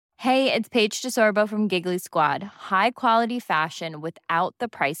Hey, it's Paige DeSorbo from Giggly Squad. High quality fashion without the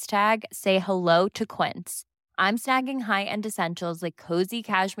price tag. Say hello to Quince. I'm snagging high-end essentials like cozy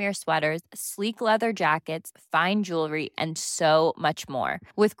cashmere sweaters, sleek leather jackets, fine jewelry, and so much more.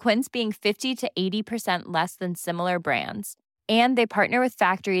 With Quince being 50 to 80% less than similar brands. And they partner with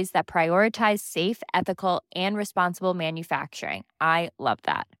factories that prioritize safe, ethical, and responsible manufacturing. I love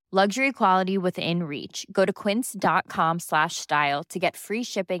that. Luxury quality within reach. Go to quince.com/style to get free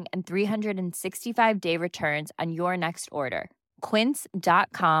shipping and 365-day returns on your next order.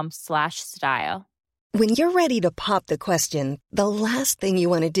 Quince.com/style. When you're ready to pop the question, the last thing you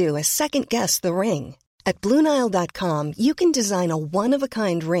want to do is second-guess the ring. At BlueNile.com, you can design a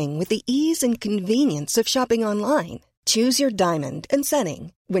one-of-a-kind ring with the ease and convenience of shopping online. Choose your diamond and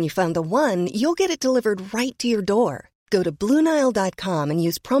setting. When you find the one, you'll get it delivered right to your door. Go to BlueNile.com and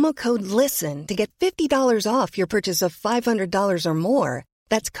use promo code LISTEN to get $50 off your purchase of $500 or more.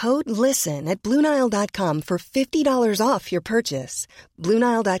 That's code LISTEN at BlueNile.com for $50 off your purchase.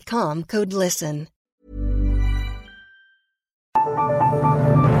 BlueNile.com, code LISTEN.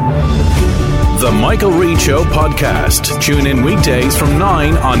 The Michael Reade Show podcast. Tune in weekdays from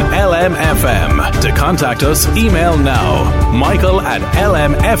 9 on LMFM. To contact us, email now,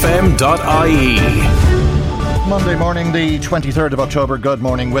 michael@lmfm.ie. Monday morning, the 23rd of October. Good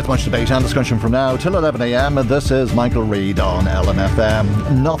morning, with much debate and discussion from now till 11 a.m. This is Michael Reade on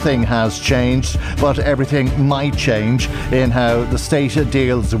LMFM. Nothing has changed, but everything might change in how the state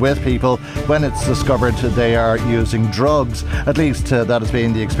deals with people when it's discovered they are using drugs. At least that has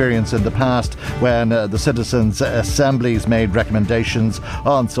been the experience in the past when the Citizens' Assemblies made recommendations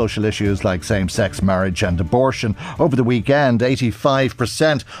on social issues like same-sex marriage and abortion. Over the weekend,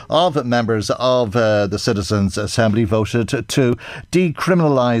 85% of members of the Citizens' Assembly voted to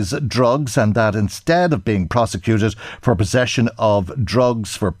decriminalise drugs, and that instead of being prosecuted for possession of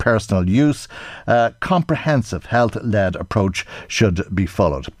drugs for personal use, a comprehensive health-led approach should be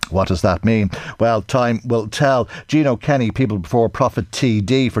followed. What does that mean? Well, time will tell. Gino Kenny, People Before Profit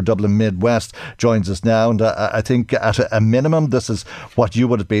TD for Dublin Midwest, joins us now, and I think at a minimum this is what you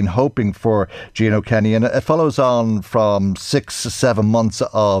would have been hoping for, Gino Kenny, and it follows on from 6-7 months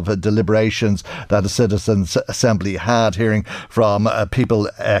of deliberations that the Citizens' Assembly had, hearing from people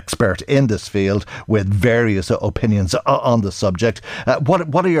expert in this field with various opinions on the subject.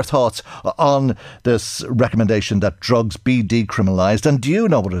 What are your thoughts on this recommendation that drugs be decriminalised, and do you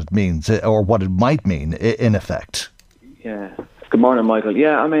know what it means or what it might mean in effect? Yeah. Good morning, Michael.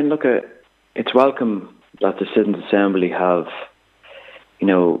 Yeah, I mean, look, it's welcome that the Citizens' Assembly have,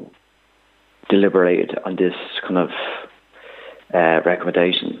 deliberated on this kind of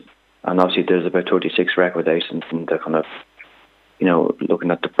recommendation. And obviously there's about 36 recommendations in the kind of,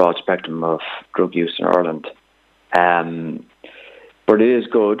 looking at the broad spectrum of drug use in Ireland. But it is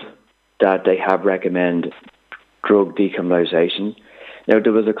good that they have recommended drug decriminalisation. Now,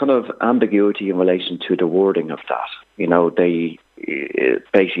 there was a kind of ambiguity in relation to the wording of that. They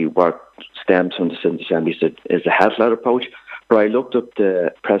basically what stems from the Citizens' Assembly is the health-led approach. But I looked up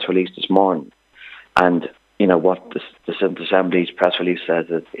the press release this morning, and what the Citizens' Assembly's press release says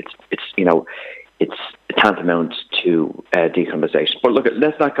is it's tantamount to decriminalisation. But look,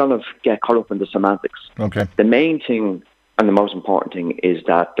 let's not kind of get caught up in the semantics. Okay. The main thing and the most important thing is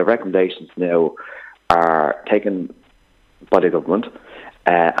that the recommendations now are taken by the government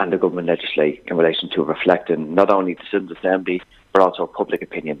and the government legislate in relation to reflecting not only the Citizens' Assembly but also public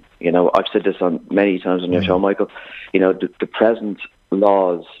opinion. I've said this on many times on your show, Michael. The present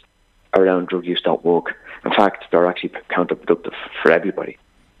laws around drug use don't work. In fact, they're actually counterproductive for everybody.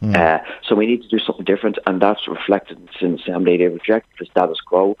 So we need to do something different, and that's reflected in the Citizens' Assembly. They reject the status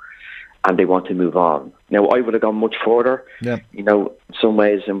quo, and they want to move on. Now, I would have gone much further, in some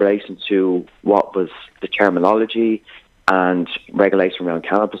ways in relation to what was the terminology and regulation around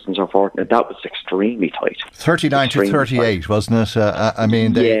cannabis and so forth. Now, that was extremely tight. 39 to 38, wasn't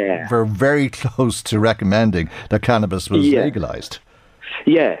it? They were very close to recommending that cannabis was legalised.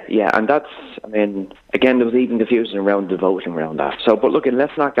 Yeah, and that's, again, there was even confusion around the voting around that. So, but look,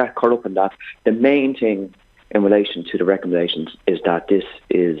 let's not get caught up in that. The main thing in relation to the recommendations is that this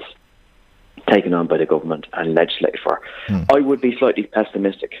is taken on by the government and legislated for. I would be slightly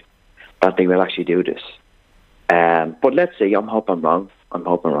pessimistic that they will actually do this. But let's see, I'm hoping wrong.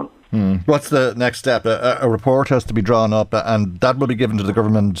 What's the next step? A report has to be drawn up, and that will be given to the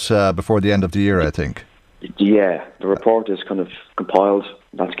government before the end of the year, I think. Yeah, the report is kind of compiled.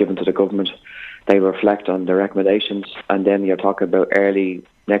 That's given to the government. They reflect on the recommendations, and then you're talking about early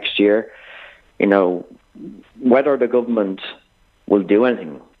next year. Whether the government will do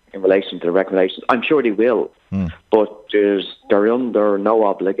anything in relation to the recommendations. I'm sure they will, but they're under no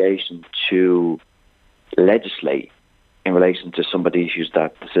obligation to legislate in relation to some of the issues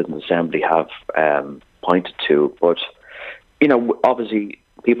that the Citizen Assembly have pointed to. But, obviously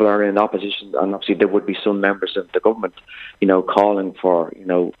people are in opposition, and obviously there would be some members of the government, calling for,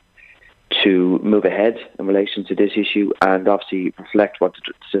 to move ahead in relation to this issue and obviously reflect what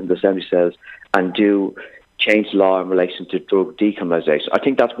the Assembly says and do change the law in relation to drug decriminalisation. I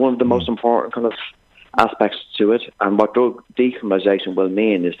think that's one of the most important kind of aspects to it. And what drug decriminalisation will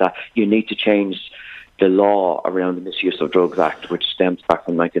mean is that you need to change the law around the Misuse of Drugs Act, which stems back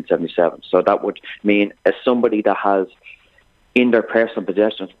from 1977. So that would mean as somebody that has in their personal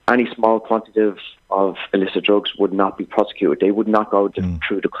possession any small quantity of illicit drugs would not be prosecuted. They would not go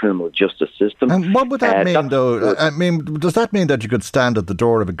through the criminal justice system. And what would that mean, though? I mean, does that mean that you could stand at the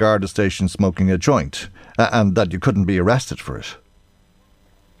door of a Garda station smoking a joint and that you couldn't be arrested for it?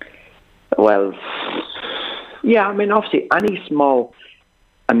 Well, yeah, I mean, obviously, any small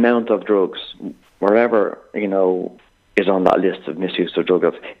amount of drugs, wherever, is on that list of misuse of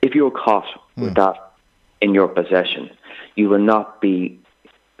drugs, if you're caught with that in your possession, you will not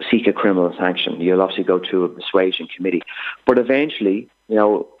seek a criminal sanction. You'll obviously go to a persuasion committee. But eventually,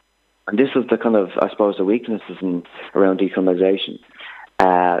 and this is the kind of, I suppose, the weaknesses around decriminalisation,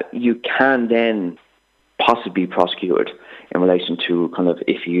 you can then possibly be prosecuted in relation to kind of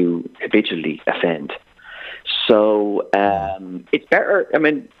if you habitually offend. So it's better. I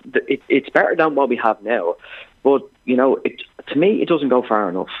mean, it's better than what we have now. But, to me, it doesn't go far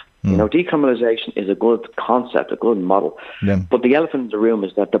enough. Decriminalisation is a good concept, a good model. Yeah. But the elephant in the room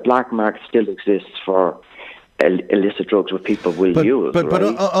is that the black market still exists for illicit drugs, which people will use. But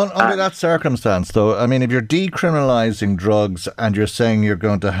under that circumstance, though, I mean, if you're decriminalising drugs and you're saying you're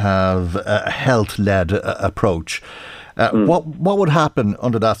going to have a health-led approach, what would happen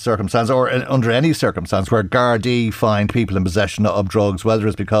under that circumstance, or under any circumstance where Gardaí find people in possession of drugs, whether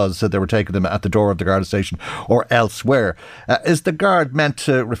it's because they were taking them at the door of the Garda station or elsewhere? Is the Guard meant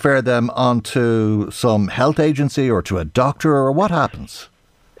to refer them on to some health agency or to a doctor, or what happens?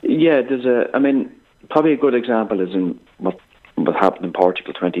 Yeah, probably a good example is in what happened in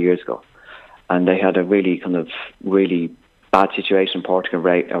Portugal 20 years ago. And they had a really bad situation in Portugal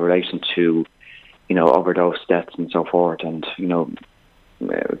in relation to overdose deaths and so forth, and,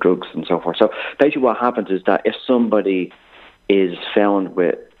 drugs and so forth. So basically what happens is that if somebody is found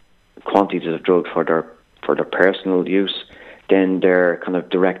with quantities of drugs for their personal use, then they're kind of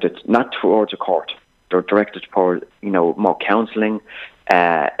directed, not towards a court, they're directed toward, more counselling,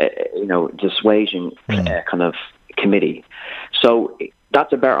 dissuasion kind of committee. So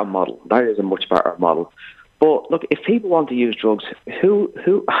that's a better model. That is a much better model. But look, if people want to use drugs, who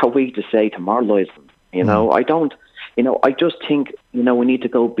are we to say to moralise them? I don't. I just think we need to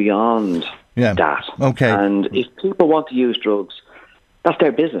go beyond that. Okay. And if people want to use drugs, that's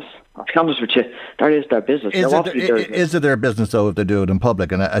their business. I'll be honest with you, that is their business. Is it their business though if they do it in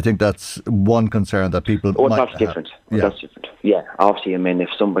public? And I think that's one concern that people. That's different. That's different. Yeah, obviously. I mean, if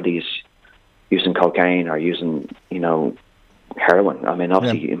somebody's using cocaine or using heroin,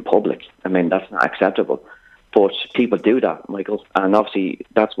 obviously in public, that's not acceptable. But people do that, Michael, and obviously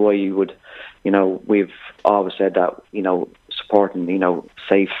that's why you would, we've always said that, supporting,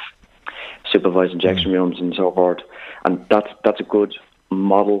 safe supervised injection rooms and so forth, and that's a good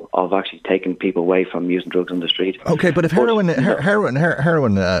model of actually taking people away from using drugs on the street. Okay, but if heroin,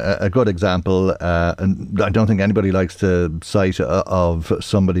 a good example, and I don't think anybody likes to cite of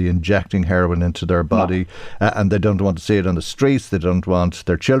somebody injecting heroin into their body, and they don't want to see it on the streets, they don't want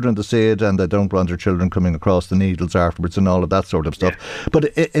their children to see it, and they don't want their children coming across the needles afterwards and all of that sort of stuff. Yeah. But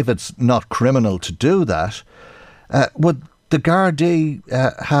if it's not criminal to do that, would the Gardaí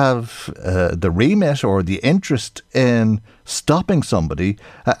have the remit or the interest in stopping somebody,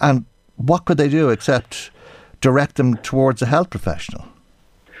 and what could they do except direct them towards a health professional?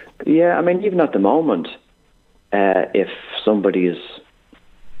 Yeah, even at the moment, if somebody is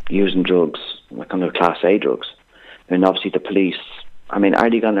using drugs, like kind of Class A drugs, obviously the police, are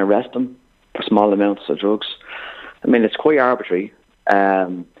they going to arrest them for small amounts of drugs? It's quite arbitrary,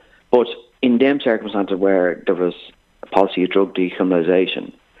 but in them circumstances where there was a policy of drug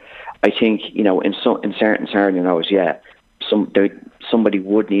decriminalisation, I think, in certain scenarios, somebody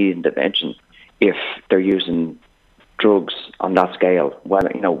would need intervention if they're using drugs on that scale,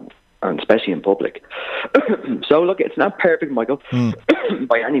 and especially in public. So look, it's not perfect, Michael,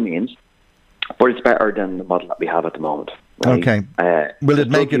 by any means. But it's better than the model that we have at the moment. Right? Okay. Will it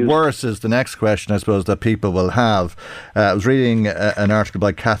make it worse is the next question, I suppose, that people will have. I was reading an article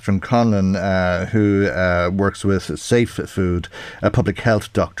by Catherine Conlon, who works with Safe Food, a public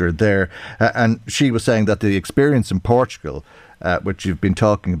health doctor there, and she was saying that the experience in Portugal, which you've been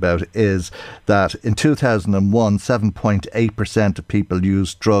talking about, is that in 2001, 7.8% of people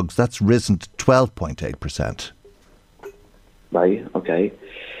used drugs. That's risen to 12.8%. Right, okay.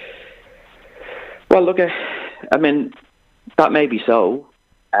 Well, look, I mean, that may be so.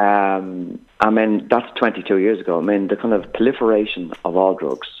 I mean, that's 22 years ago. I mean, the kind of proliferation of all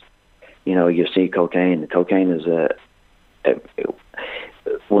drugs. You know, you see cocaine. Cocaine is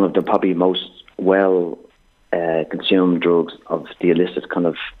one of the probably most consumed drugs of the illicit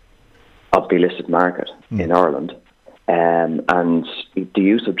market in Ireland. And the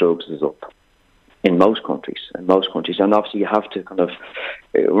use of drugs is up in most countries. And obviously you have to kind of,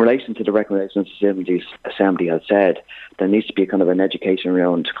 in relation to the recommendations the Assembly has said, there needs to be kind of an education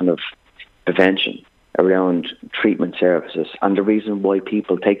around kind of prevention, around treatment services, and the reason why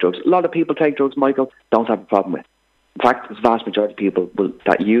people take drugs. A lot of people take drugs, Michael, don't have a problem with. In fact, the vast majority of people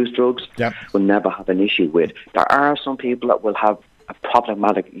that use drugs will never have an issue with. There are some people that will have a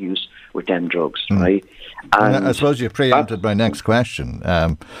problematic use with them drugs, right? And I suppose you've preempted my next question.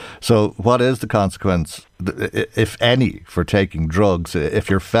 So what is the consequence, if any, for taking drugs? If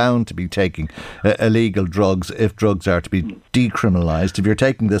you're found to be taking illegal drugs, if drugs are to be decriminalised, if you're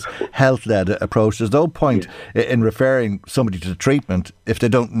taking this health-led approach, there's no point in referring somebody to treatment if they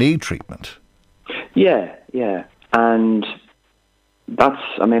don't need treatment. Yeah. And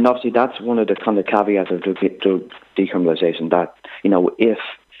obviously that's one of the kind of caveats of drug decriminalisation, that, you know, if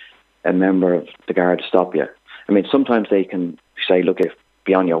a member of the guard stop you, I mean, sometimes they can say, look, if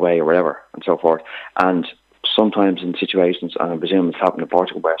be on your way or whatever, and so forth. And sometimes in situations, and I presume it's happened in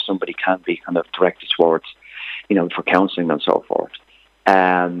Portugal, where somebody can be kind of directed towards, you know, for counselling and so forth.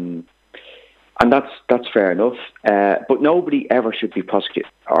 And that's fair enough. But nobody ever should be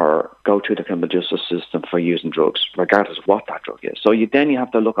prosecuted or go through the criminal justice system for using drugs, regardless of what that drug is. So you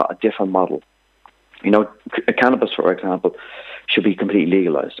have to look at a different model. You know, cannabis, for example, should be completely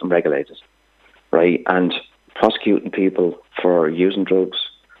legalised and regulated, right? And prosecuting people for using drugs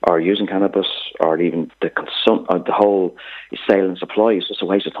or using cannabis or even the whole sale and supply is just a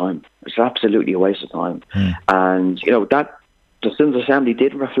waste of time. It's absolutely a waste of time. And, you know, that the Citizens' Assembly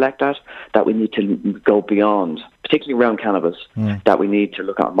did reflect that we need to go beyond, particularly around cannabis, that we need to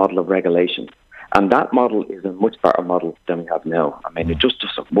look at a model of regulation. And that model is a much better model than we have now. I mean, it just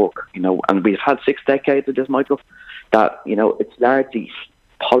doesn't work, you know. And we've had 6 decades of this, Michael, that, you know, it's largely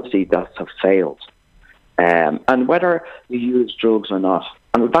policy that have failed. And whether you use drugs or not,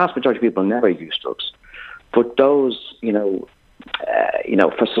 and the vast majority of people never use drugs, but those,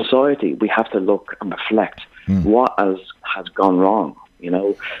 for society, we have to look and reflect what has gone wrong, you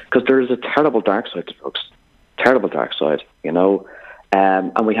know, because there is a terrible dark side to drugs, terrible dark side, you know.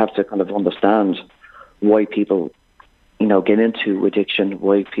 And we have to kind of understand why people, you know, get into addiction,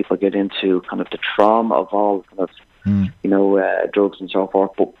 why people get into kind of the trauma of all kind of, drugs and so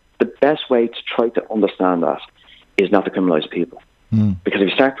forth. But the best way to try to understand that is not to criminalise people. Because if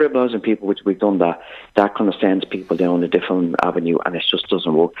you start criminalising people, which we've done that kind of sends people down a different avenue, and it just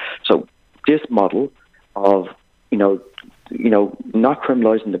doesn't work. So this model of, not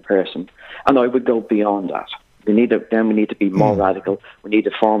criminalising the person, and I would go beyond that. We need to be more radical. We need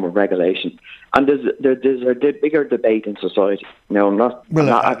a form of regulation, and there's a bigger debate in society. No, I'm not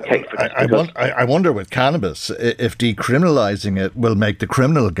advocating for this. I wonder with cannabis if decriminalising it will make the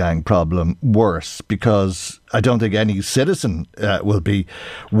criminal gang problem worse, because I don't think any citizen will be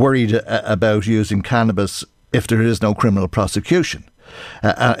worried about using cannabis if there is no criminal prosecution.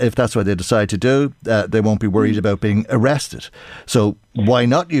 If that's what they decide to do, they won't be worried about being arrested. So why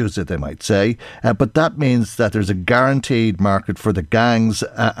not use it, they might say. But that means that there's a guaranteed market for the gangs,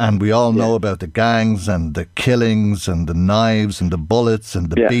 and we all know about the gangs and the killings and the knives and the bullets and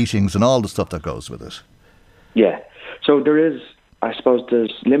the beatings and all the stuff that goes with it. Yeah. So there's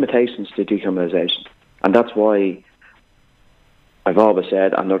limitations to decriminalisation. And that's why I've always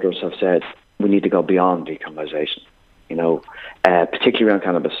said, and others have said, we need to go beyond decriminalisation. Particularly around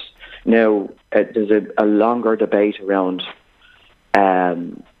cannabis. Now, there's a longer debate around,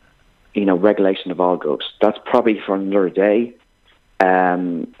 regulation of all drugs. That's probably for another day.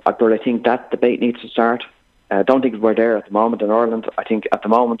 But I think that debate needs to start. I don't think we're there at the moment in Ireland. I think at the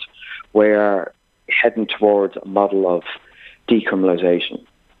moment we're heading towards a model of decriminalisation,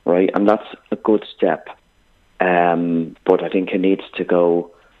 right? And that's a good step. But I think it needs to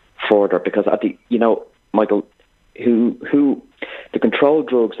go further, because Michael, who the controlled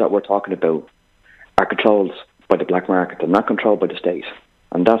drugs that we're talking about are controlled by the black market. They're not controlled by the state.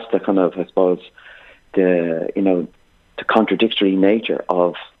 And that's the kind of, I suppose, the contradictory nature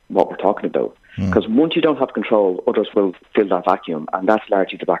of what we're talking about. Because once you don't have control, others will fill that vacuum, and that's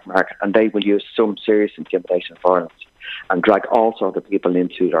largely the black market. And they will use some serious intimidation and violence and drag all sorts of people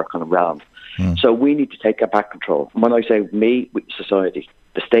into their kind of realm. So we need to take back control. And when I say we, society,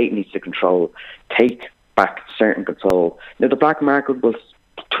 the state needs to take back certain control. Now, the black market will,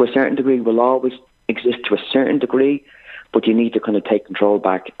 to a certain degree, will always exist to a certain degree, but you need to kind of take control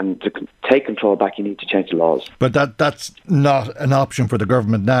back, and to take control back, you need to change the laws. But that's not an option for the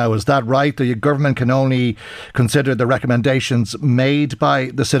government now, is that right? The government can only consider the recommendations made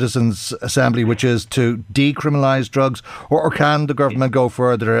by the Citizens' Assembly, which is to decriminalise drugs, or can the government go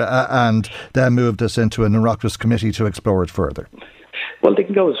further and then move this into an Oireachtas committee to explore it further? Well, they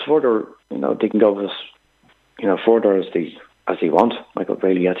can go as further, they can go as, further as they want, Michael,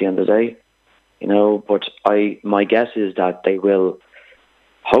 really, at the end of the day. But my guess is that they will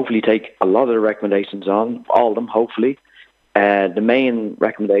hopefully take a lot of the recommendations on, all of them, hopefully. The main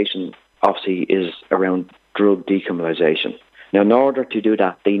recommendation, obviously, is around drug decriminalisation. Now, in order to do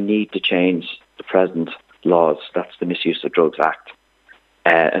that, they need to change the present laws. That's the Misuse of Drugs Act,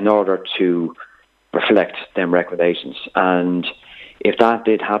 in order to reflect them recommendations. And if that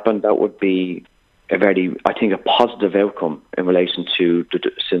did happen, that would be a positive outcome in relation to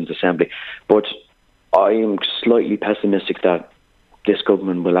the Citizens' Assembly. But I am slightly pessimistic that this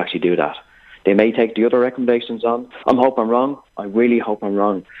government will actually do that. They may take the other recommendations on. I hope I'm wrong. I really hope I'm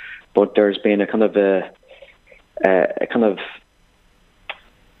wrong. But there's been a kind of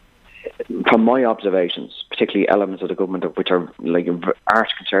from my observations, particularly elements of the government which are like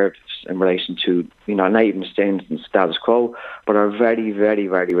arch conservatives in relation to, not even staying in status quo, but are very, very,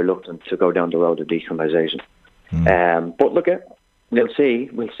 very reluctant to go down the road of decriminalisation. But look, we'll see.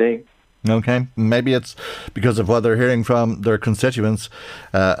 Okay, maybe it's because of what they're hearing from their constituents,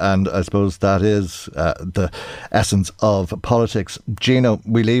 and I suppose that is the essence of politics. Gino,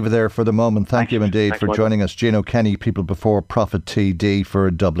 we leave it there for the moment. Thank you indeed for joining us. Gino Kenny, People Before Profit TD for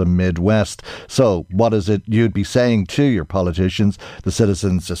Dublin Midwest. So, what is it you'd be saying to your politicians? The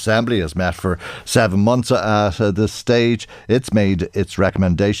Citizens' Assembly has met for 7 months at this stage. It's made its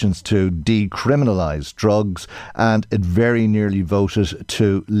recommendations to decriminalise drugs, and it very nearly voted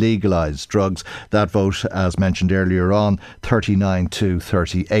to legalise drugs. That vote, as mentioned earlier on, 39 to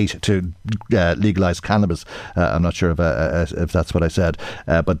 38 to legalise cannabis. I'm not sure if that's what I said,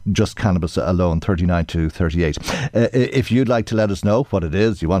 but just cannabis alone, 39 to 38. If you'd like to let us know what it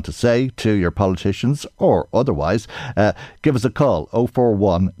is you want to say to your politicians or otherwise, give us a call,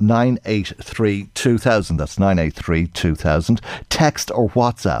 041 983 2000. That's 983 2000. Text or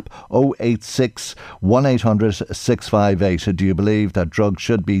WhatsApp 086 1800 658. Do you believe that drugs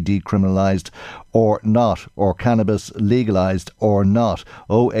should be decriminalised or not, or cannabis legalised or not?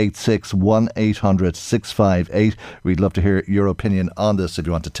 086 1800 658. We'd love to hear your opinion on this. If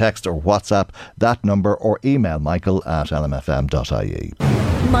you want to text or WhatsApp that number, or email michael@lmfm.ie.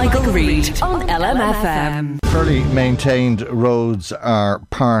 Michael Reade on LMFM. Poorly maintained roads are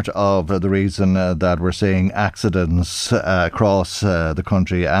part of the reason that we're seeing accidents across the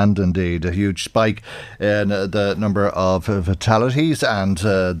country, and indeed a huge spike in the number of fatalities, and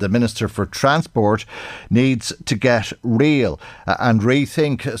the Minister for Transport needs to get real and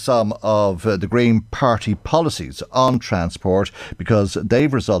rethink some of the Green Party policies on transport, because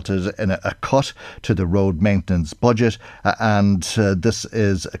they've resulted in a cut to the road maintenance budget, and this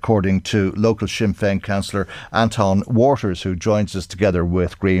is according to local Sinn Féin councillor Anton Waters, who joins us together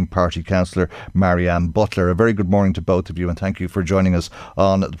with Green Party councillor Marianne Butler. A very good morning to both of you, and thank you for joining us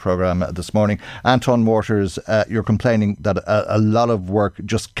on the programme this morning. Anton Waters, you're complaining that a lot of work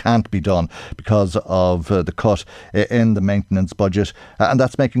just can't be done because of the cut in the maintenance budget, and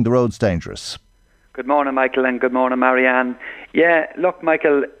that's making the roads dangerous. Good morning, Michael, and good morning, Marianne. Yeah, look,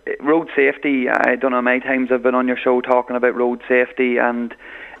 Michael, road safety, I don't know how many times I've been on your show talking about road safety, and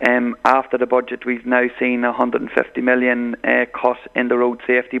after the budget we've now seen 150 million cut in the road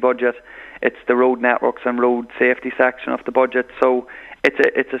safety budget. It's the road networks and road safety section of the budget, so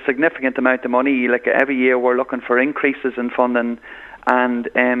it's a significant amount of money. Like every year we're looking for increases in funding, and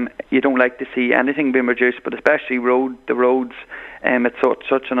you don't like to see anything being reduced, but especially the roads. It's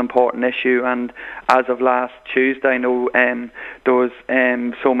such an important issue, and as of last Tuesday, I know there was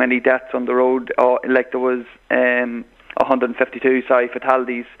so many deaths on the road, there was 152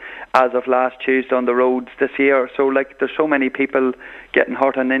 fatalities as of last Tuesday on the roads this year. So there's so many people getting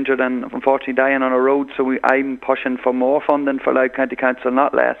hurt and injured and unfortunately dying on a road. So I'm pushing for more funding for Louth County Council,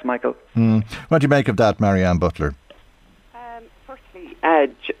 not less, Michael. What do you make of that, Marianne Butler? Firstly,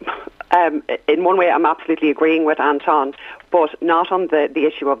 In one way, I'm absolutely agreeing with Anton, but not on the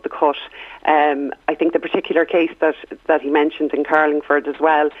issue of the cut. I think the particular case that he mentioned in Carlingford as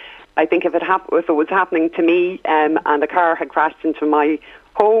well, I think if it was happening to me and a car had crashed into my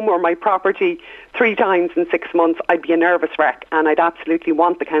home or my property 3 times in 6 months, I'd be a nervous wreck, and I'd absolutely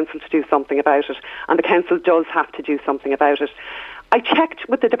want the council to do something about it, and the council does have to do something about it. I checked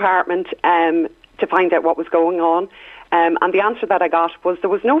with the department to find out what was going on, and the answer that I got was there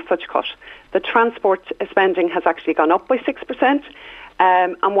was no such cut. The transport spending has actually gone up by 6%,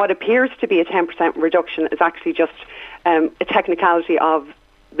 and what appears to be a 10% reduction is actually just a technicality of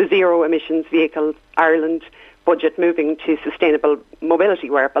the Zero Emissions Vehicle Ireland budget moving to sustainable mobility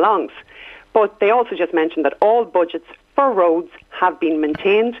where it belongs. But they also just mentioned that all budgets for roads have been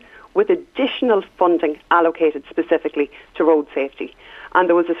maintained with additional funding allocated specifically to road safety. And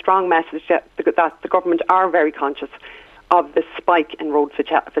there was a strong message that the government are very conscious of the spike in road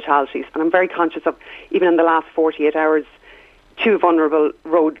fatalities. And I'm very conscious of, even in the last 48 hours, 2 vulnerable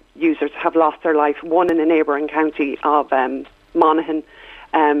road users have lost their life, one in a neighbouring county of Monaghan,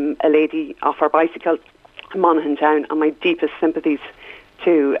 a lady off her bicycle, Monaghan Town, and my deepest sympathies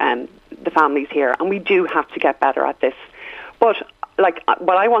to the families here. And we do have to get better at this. But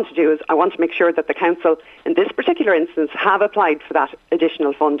what I want to do is I want to make sure that the council, in this particular instance, have applied for that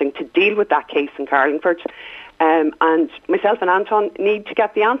additional funding to deal with that case in Carlingford. And myself and Anton need to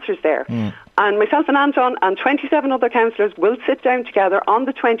get the answers there. And myself and Anton and 27 other councillors will sit down together on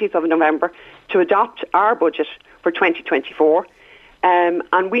the 20th of November to adopt our budget for 2024.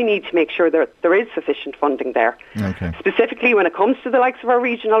 And we need to make sure that there is sufficient funding there. Okay. Specifically when it comes to the likes of our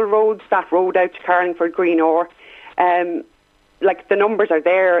regional roads, that road out to Carlingford, Greenore, the numbers are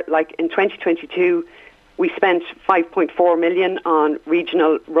there. Like in 2022, we spent 5.4 million on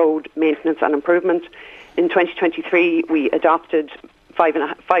regional road maintenance and improvement. In 2023, we adopted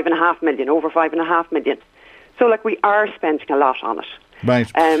 5.5 million, over 5.5 million. So we are spending a lot on it. Right.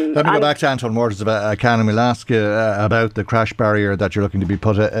 Let me go back to Anton Waters about Can, and we'll ask you about the crash barrier that you're looking to be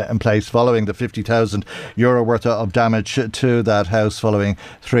put in place following the €50,000 worth of damage to that house following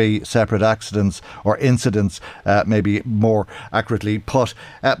 3 separate accidents or incidents, maybe more accurately put.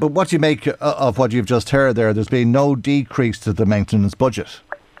 But what do you make of what you've just heard there? There's been no decrease to the maintenance budget.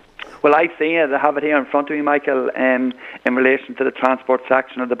 Well, I see it. I have it here in front of me, Michael, in relation to the transport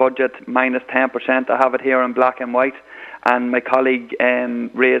section of the budget, minus 10%. I have it here in black and white. And my colleague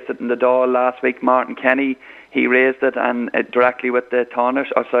raised it in the Dáil last week, Martin Kenny. He raised it and directly with the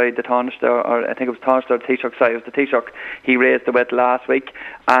Taoiseach, or I think it was Taoiseach or Taoiseach, sorry, it was the Taoiseach. He raised it with last week,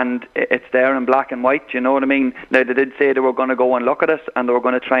 and it's there in black and white, you know what I mean? Now, they did say they were going to go and look at it, and they were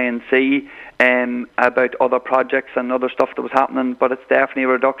going to try and see about other projects and other stuff that was happening, but it's definitely a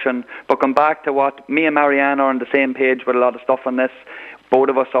reduction. But come back to what me and Marianne are on the same page with a lot of stuff on this. Both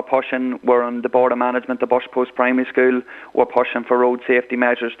of us are pushing. We're on the Board of Management, the Bush Post Primary School. We're pushing for road safety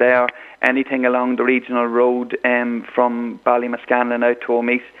measures there. Anything along the regional road from Ballymascanlon out to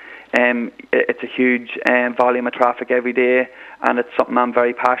Omeath, it's a huge volume of traffic every day, and it's something I'm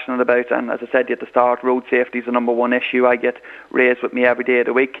very passionate about. And as I said at the start, road safety is the number one issue I get raised with me every day of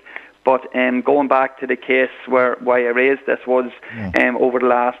the week. But going back to the case why I raised this was over the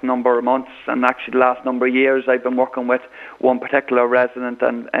last number of months, and actually the last number of years, I've been working with one particular resident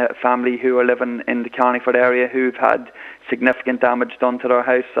and a family who are living in the Carlingford area who've had significant damage done to their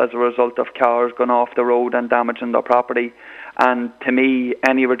house as a result of cars going off the road and damaging their property. And to me,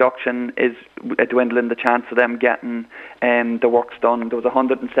 any reduction is dwindling the chance of them getting the works done. There was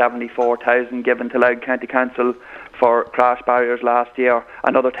 174,000 given to Louth County Council for crash barriers last year.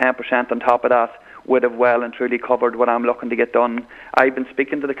 Another 10% on top of that would have well and truly covered what I'm looking to get done. I've been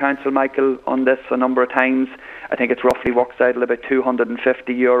speaking to the council, Michael, on this a number of times. I think it roughly works out at about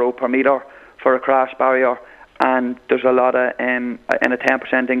 €250 per metre for a crash barrier. And there's a lot of, in a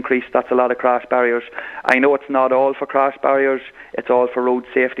 10% increase, that's a lot of crash barriers. I know it's not all for crash barriers, it's all for road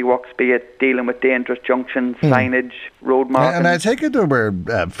safety works, be it dealing with dangerous junctions, signage, road markings. And I take it there were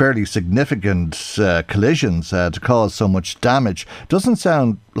fairly significant collisions to cause so much damage. Doesn't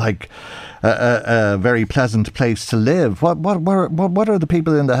sound like a very pleasant place to live. What are the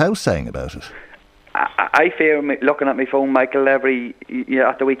people in the house saying about it? I fear looking at my phone, Michael, at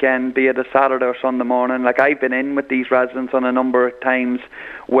the weekend, be it a Saturday or Sunday morning. Like, I've been in with these residents on a number of times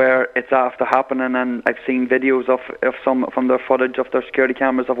where it's after happening, and I've seen videos of some from their footage of their security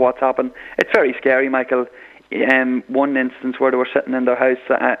cameras of what's happened. It's very scary, Michael. One instance where they were sitting in their house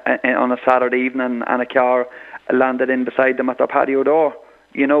on a Saturday evening and a car landed in beside them at their patio door.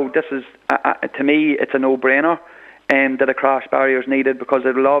 You know, this is, to me, it's a no-brainer. That a crash barrier is needed, because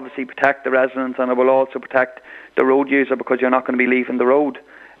it will obviously protect the residents and it will also protect the road user, because you're not going to be leaving the road.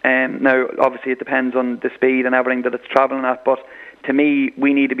 Now, obviously, it depends on the speed and everything that it's travelling at, but to me,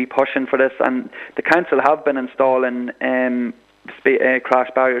 we need to be pushing for this, and the council have been installing crash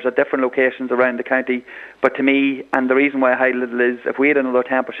barriers at different locations around the county. But to me, and the reason why I highlight it is, if we had another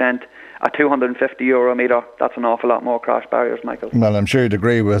 10% at €250 a metre, that's an awful lot more crash barriers, Michael. Well, I'm sure you'd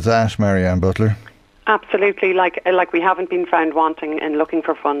agree with that, Marianne Butler. Absolutely, like we haven't been found wanting in looking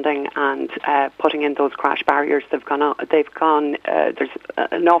for funding and putting in those crash barriers. There's an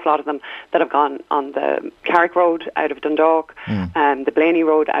awful lot of them that have gone on the Carrick Road out of Dundalk, the Blaney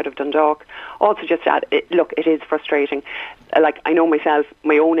Road out of Dundalk. Also, just to add, it is frustrating. Like, I know myself,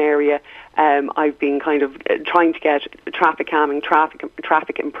 my own area, I've been kind of trying to get traffic calming,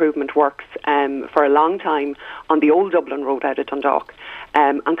 traffic improvement works for a long time on the old Dublin Road out of Dundalk.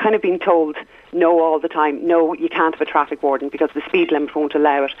 I'm kind of being told no all the time. No, you can't have a traffic warden because the speed limit won't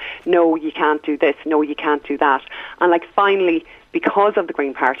allow it. No, you can't do this. No, you can't do that. And like, finally, because of the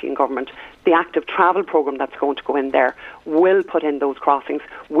Green Party in government, the active travel programme that's going to go in there will put in those crossings,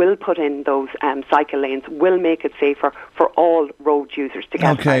 will put in those cycle lanes, will make it safer for all road users to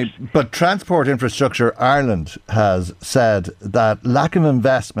get Okay, about. but Transport Infrastructure Ireland has said that lack of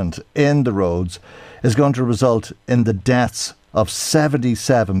investment in the roads is going to result in the deaths of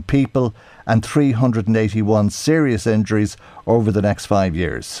 77 people and 381 serious injuries over the next 5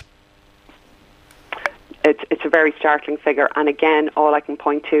 years. It's a very startling figure, and again, all I can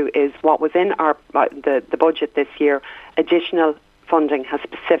point to is what was in our the budget this year. Additional funding has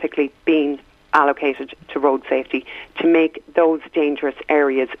specifically been allocated to road safety to make those dangerous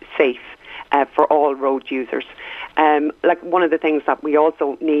areas safe for all road users. Like, one of the things that we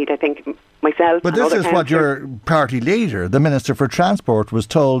also need, I think, myself. But this is what your party leader, the Minister for Transport, was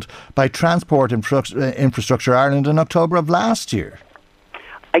told by Transport Infrastructure Ireland in October of last year.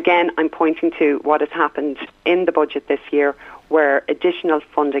 Again, I'm pointing to what has happened in the budget this year, where additional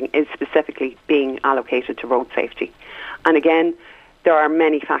funding is specifically being allocated to road safety. And again, there are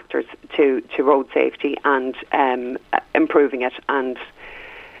many factors to road safety and improving it, and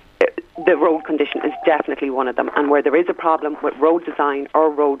the road condition is definitely one of them. And where there is a problem with road design or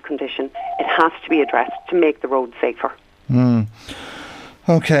road condition, it has to be addressed to make the road safer.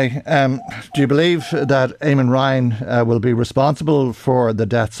 Okay. Do you believe that Eamon Ryan will be responsible for the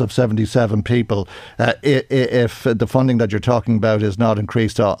deaths of 77 people if the funding that you're talking about is not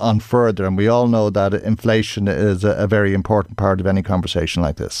increased on further? And we all know that inflation is a very important part of any conversation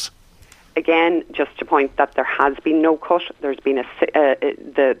like this. Again, just to point that there has been no cut. There's been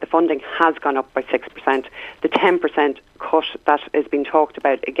the funding has gone up by 6%. The 10% cut that has been talked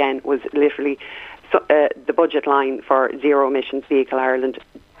about, again, was literally the budget line for Zero Emissions Vehicle Ireland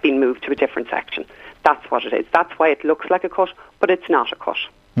being moved to a different section. That's what it is. That's why it looks like a cut, but it's not a cut.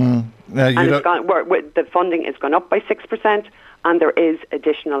 And the funding has gone up by 6%, and there is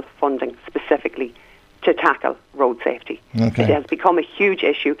additional funding specifically to tackle road safety. Okay. It has become a huge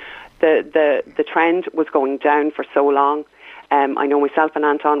issue. The trend was going down for so long. I know myself and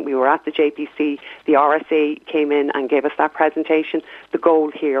Anton, we were at the JPC. The RSA came in and gave us that presentation. The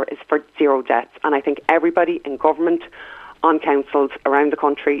goal here is for zero deaths. And I think everybody in government, on councils around the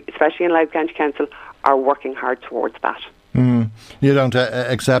country, especially in Louth County Council, are working hard towards that. You don't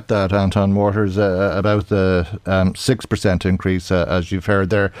accept that, Anton Waters, about the 6% increase, as you've heard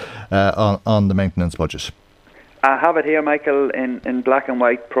there, on the maintenance budget? I have it here, Michael, in black and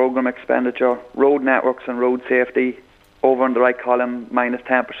white: programme expenditure, road networks and road safety, over in the right column, minus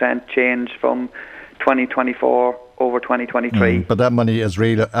 10% change from 2024 over 2023. But that money is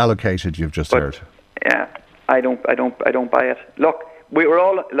reallocated, you've just heard. Yeah, I don't buy it. Look, we're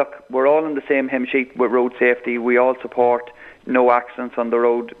all in the same hymn sheet with road safety. We all support no accidents on the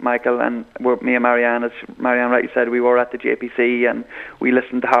road, Michael, and me and Marianne, as Marianne rightly said, we were at the JPC and we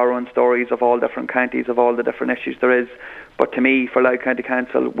listened to harrowing stories of all different counties, of all the different issues there is. But to me, for Louth County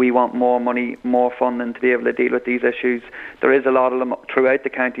Council, we want more money, more funding to be able to deal with these issues. There is a lot of them throughout the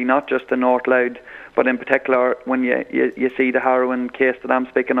county, not just in North Louth, but in particular, when you see the harrowing case that I'm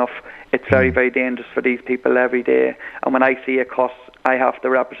speaking of, it's very, very dangerous for these people every day. And when I see a cost, I have to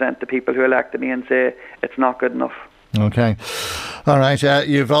represent the people who elected me and say it's not good enough. Okay. All right.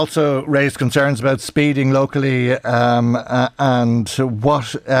 You've also raised concerns about speeding locally and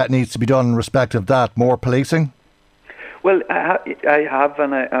what needs to be done in respect of that. More policing? Well, I have,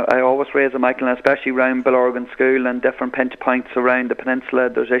 and I always raise it, Michael, and especially around Bilorgan School and different pinch points around the peninsula.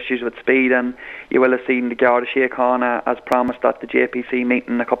 There's issues with speed, and you will have seen the Garda Síochána, as promised at the JPC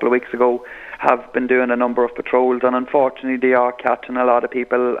meeting a couple of weeks ago, have been doing a number of patrols, and unfortunately they are catching a lot of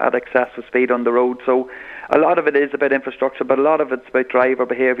people at excessive speed on the road. So a lot of it is about infrastructure, but a lot of it's about driver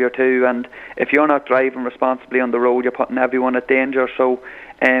behaviour too. And if you're not driving responsibly on the road, you're putting everyone at danger. So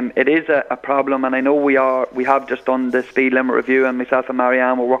it is a problem, and I know we have just done the speed limit review, and myself and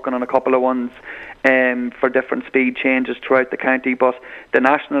Marianne were working on a couple of ones for different speed changes throughout the county. But the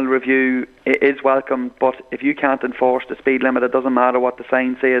national review is welcome, but if you can't enforce the speed limit, it doesn't matter what the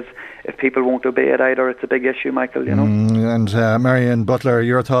sign says. If people won't obey it either, it's a big issue, Michael, you know. And Marianne Butler,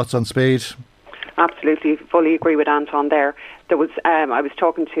 your thoughts on speed? Absolutely, fully agree with Anton there. There was, I was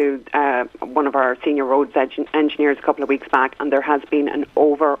talking to one of our senior roads engineers a couple of weeks back, and there has been an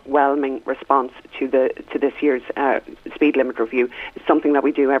overwhelming response to this year's speed limit review. It's something that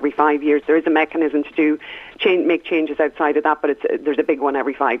we do every 5 years. There is a mechanism to make changes outside of that, but there's a big one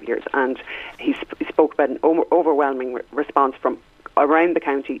every 5 years. And he spoke about an overwhelming response from around the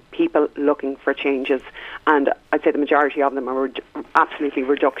county, people looking for changes, and I'd say the majority of them are absolutely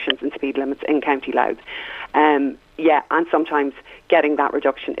reductions in speed limits in County Louth. And sometimes getting that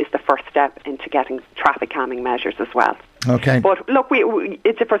reduction is the first step into getting traffic calming measures as well. Okay. But look,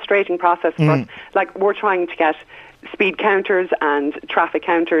 it's a frustrating process for us. Like, we're trying to get speed counters and traffic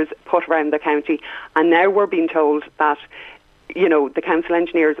counters put around the county, and now we're being told that, you know, the council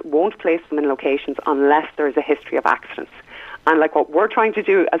engineers won't place them in locations unless there is a history of accidents. And like, what we're trying to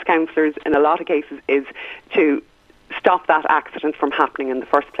do as councillors in a lot of cases is to stop that accident from happening in the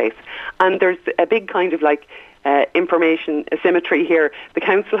first place. And there's a big kind of information asymmetry here. The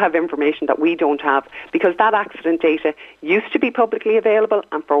council have information that we don't have, because that accident data used to be publicly available,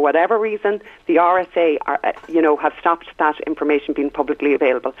 and for whatever reason the RSA have stopped that information being publicly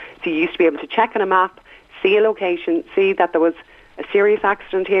available. So you used to be able to check on a map, see a location, see that there was a serious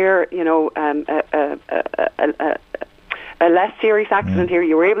accident here, a less serious accident here.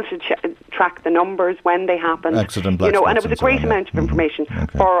 You were able to track the numbers when they happened. Accident, and it was a great amount of information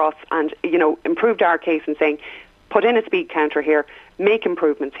for us, and improved our case in saying, put in a speed counter here, make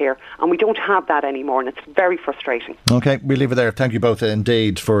improvements here, and we don't have that anymore, and it's very frustrating. Okay, we'll leave it there. Thank you both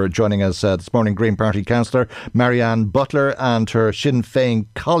indeed for joining us this morning. Green Party councillor Marianne Butler and her Sinn Féin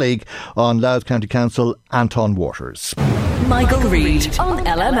colleague on Louth County Council, Anton Waters. Michael Reade on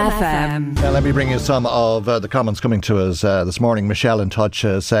LMFM. Let me bring you some of the comments coming to us this morning. Michelle in touch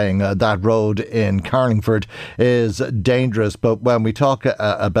saying that road in Carlingford is dangerous, but when we talk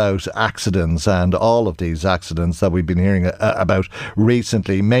about accidents and all of these accidents that we've been hearing about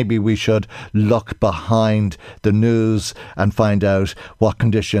recently, maybe we should look behind the news and find out what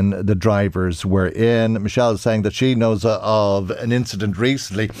condition the drivers were in. Michelle is saying that she knows of an incident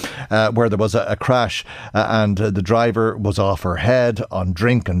recently where there was a crash and the driver was off her head on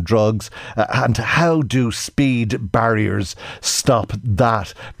drink and drugs. And how do speed barriers stop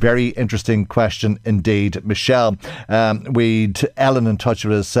that? Very interesting question indeed, Michelle. We'd Ellen in touch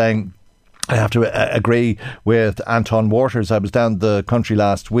with us saying, I have to agree with Anton Waters. I was down the country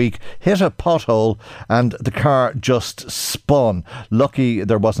last week, hit a pothole and the car just spun. Lucky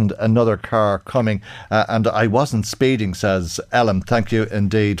there wasn't another car coming and I wasn't speeding, says Ellen. Thank you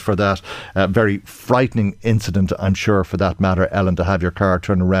indeed for that. Very frightening incident, I'm sure, for that matter, Ellen, to have your car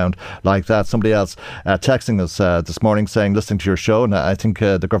turn around like that. Somebody else texting us this morning saying, listening to your show, and I think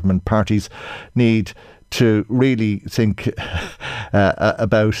the government parties need to really think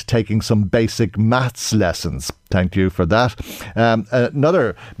about taking some basic maths lessons. Thank you for that.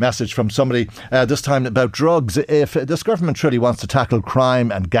 Another message from somebody, this time about drugs. If this government truly wants to tackle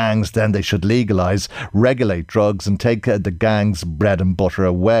crime and gangs, then they should legalise, regulate drugs and take the gangs' bread and butter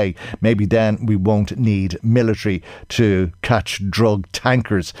away. Maybe then we won't need military to catch drug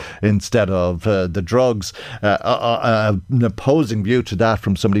tankers instead of the drugs. An opposing view to that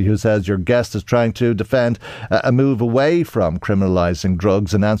from somebody who says your guest is trying to defend a move away from criminalising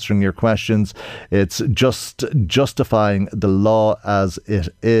drugs and answering your questions. It's just justifying the law as it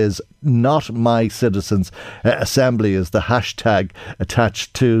is. Not my citizens' assembly is the hashtag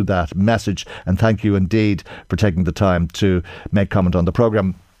attached to that message. And thank you indeed for taking the time to make comment on the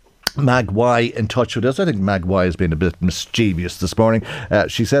programme. Mag Y in touch with us. I think Mag Y has been a bit mischievous this morning.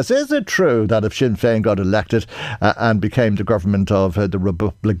 She says, is it true that if Sinn Féin got elected and became the government of the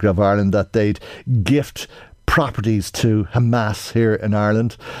Republic of Ireland, that they'd gift properties to Hamas here in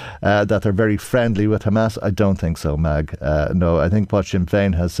Ireland, that they're very friendly with Hamas? I don't think so, Mag. No, I think what Sinn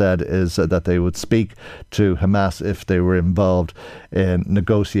Féin has said is that they would speak to Hamas if they were involved in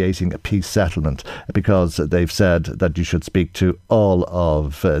negotiating a peace settlement, because they've said that you should speak to all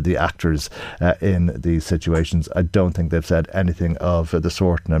of the actors in these situations. I don't think they've said anything of the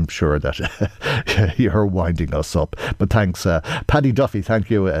sort, and I'm sure that you're winding us up. But thanks. Paddy Duffy, thank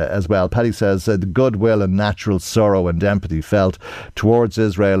you as well. Paddy says the goodwill and natural sorrow and empathy felt towards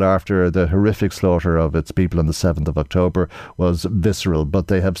Israel after the horrific slaughter of its people on the 7th of October was visceral, but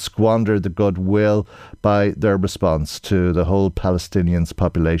they have squandered the goodwill by their response to the whole Palestinians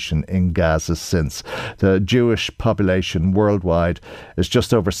population in Gaza since. The Jewish population worldwide is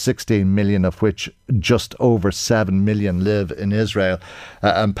just over 16 million, of which just over 7 million live in Israel.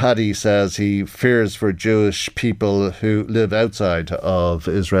 And Paddy says he fears for Jewish people who live outside of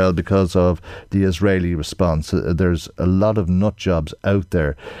Israel because of the Israeli response. There's a lot of nut jobs out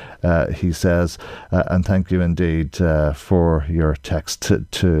there, he says, and thank you indeed for your text to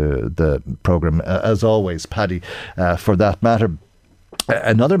the programme, as always, Paddy, for that matter.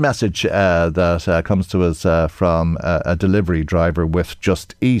 Another message that comes to us from a delivery driver with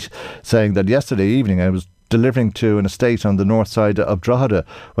Just Eat, saying that yesterday evening I was delivering to an estate on the north side of Drogheda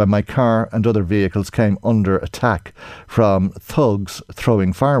when my car and other vehicles came under attack from thugs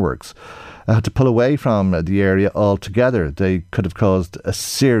throwing fireworks. I had to pull away from the area altogether. They could have caused a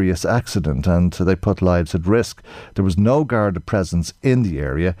serious accident and they put lives at risk. There was no guard presence in the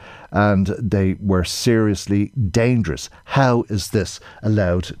area and they were seriously dangerous. How is this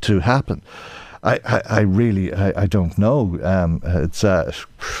allowed to happen? I really don't know. It's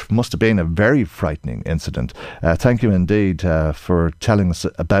must have been a very frightening incident. Thank you indeed for telling us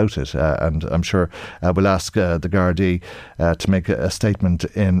about it, and I'm sure we'll ask the Gardaí to make a statement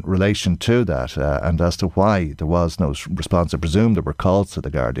in relation to that and as to why there was no response. I presume there were calls to the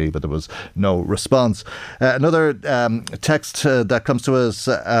Gardaí, but there was no response. Another text that comes to us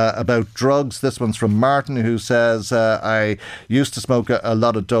about drugs. This one's from Martin, who says, I used to smoke a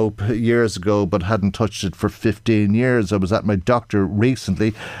lot of dope years ago, but hadn't touched it for 15 years. I was at my doctor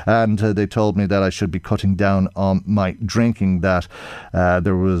recently and they told me that I should be cutting down on my drinking, that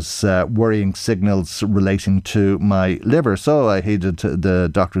there was worrying signals relating to my liver. So I heeded the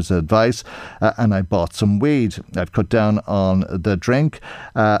doctor's advice and I bought some weed. I've cut down on the drink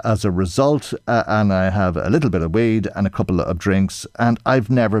as a result, and I have a little bit of weed and a couple of drinks, and I've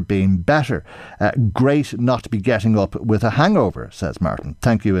never been better. Great not to be getting up with a hangover, says Martin.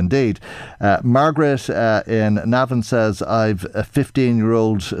 Thank you indeed. Margaret in Navan says, I've a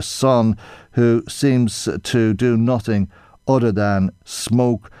 15-year-old son who seems to do nothing other than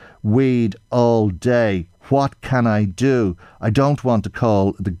smoke weed all day. What can I do? I don't want to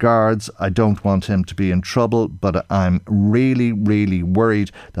call the guards. I don't want him to be in trouble, but I'm really, really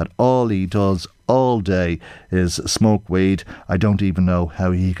worried that all he does all day is smoke weed. I don't even know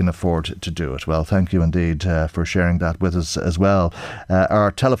how he can afford to do it. Well, thank you indeed for sharing that with us as well.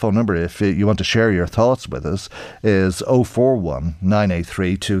 Our telephone number, if you want to share your thoughts with us, is 041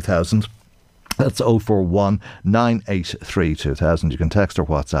 983 2000. That's 041 983 2000. You can text or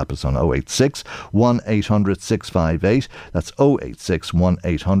WhatsApp us on 086 1800 658. That's 086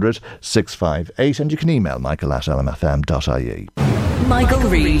 1800 658. And you can email michael@lmfm.ie. Michael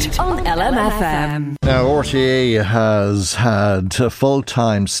Reade on LMFM. Now, RTE has had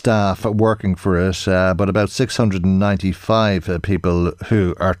full-time staff working for it, but about 695 people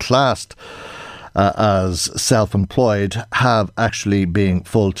who are classed as self-employed have actually been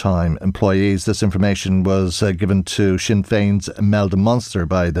full-time employees. This information was given to Sinn Féin's Imelda Munster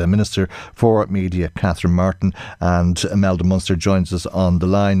by the Minister for Media, Catherine Martin, and Imelda Munster joins us on the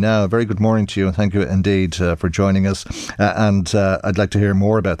line now. A very good morning to you and thank you indeed for joining us, and I'd like to hear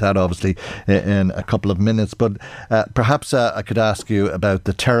more about that obviously in a couple of minutes, but perhaps I could ask you about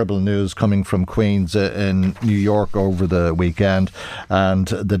the terrible news coming from Queen's in New York over the weekend, and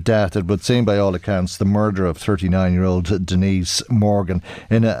the death, it would seem by all accounts, the murder of 39-year-old Denise Morgan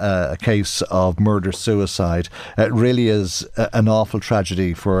in a case of murder-suicide. It really is an awful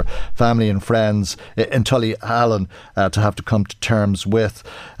tragedy for family and friends in Tullyallen to have to come to terms with,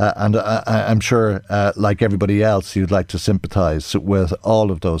 and I'm sure, like everybody else, you'd like to sympathise with all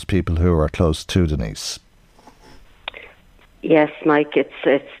of those people who are close to Denise. Yes, Mike,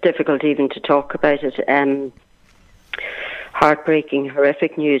 it's difficult even to talk about it. Heartbreaking,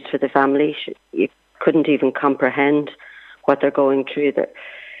 horrific news for the family. You couldn't even comprehend what they're going through.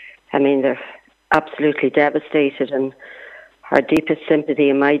 They're absolutely devastated, and our deepest sympathy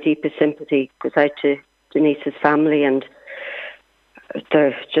and my deepest sympathy goes out to Denise's family, and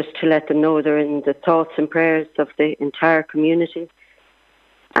they're just to let them know they're in the thoughts and prayers of the entire community,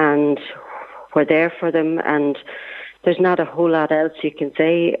 and we're there for them. And there's not a whole lot else you can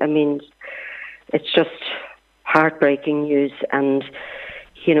say. I mean, it's just heartbreaking news. And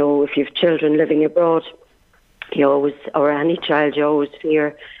you know, if you've children living abroad, you always, or any child, you always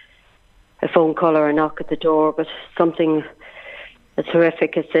fear a phone call or a knock at the door. But something as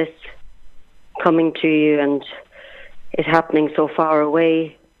horrific as this coming to you and it happening so far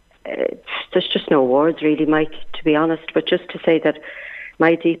away, there's just no words really, Mike, to be honest. But just to say that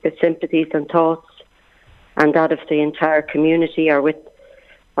my deepest sympathies and thoughts and that of the entire community are with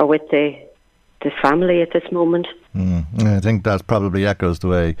the family at this moment. I think that probably echoes the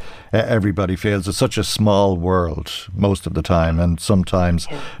way everybody feels. It's such a small world most of the time, and sometimes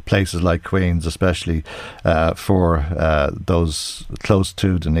places like Queen's, especially for those close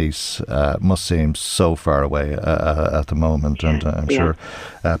to Denise, must seem so far away at the moment. And I'm sure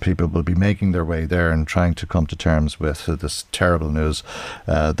people will be making their way there and trying to come to terms with this terrible news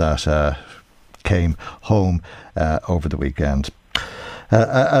that came home over the weekend.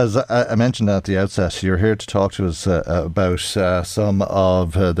 As I mentioned at the outset, you're here to talk to us about some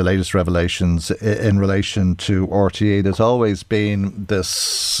of the latest revelations in relation to RTE. There's always been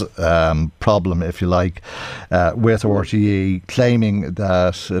this problem, if you like, with RTE claiming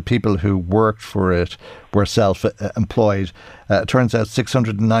that people who worked for it were self-employed. Turns out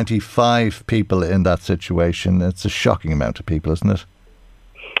 695 people in that situation. It's a shocking amount of people, isn't it?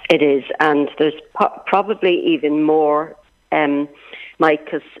 It is, and there's probably even more, Mike,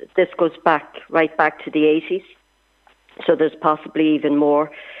 because this goes right back to the 80s. So there's possibly even more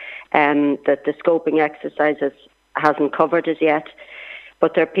that the scoping exercises hasn't covered as yet.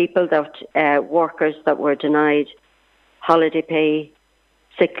 But there are people that, workers that were denied holiday pay,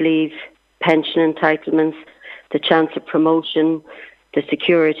 sick leave, pension entitlements, the chance of promotion, the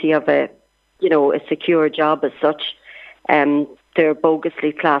security of a secure job as such. They're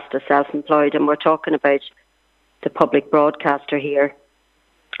bogusly classed as self-employed, and we're talking about the public broadcaster here.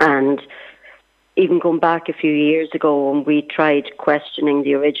 And even going back a few years ago when we tried questioning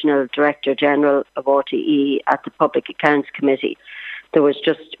the original Director General of RTE at the Public Accounts Committee, we were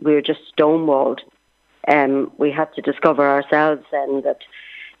just stonewalled. We had to discover ourselves then that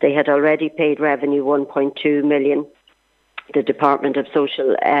they had already paid revenue 1.2 million. The Department of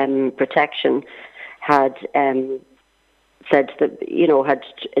Social Protection had said that, had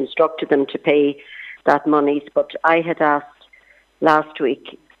instructed them to pay that money. But I had asked last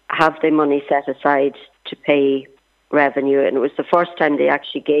week, have they money set aside to pay revenue? And it was the first time they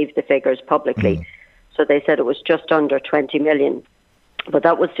actually gave the figures publicly. So they said it was just under 20 million. But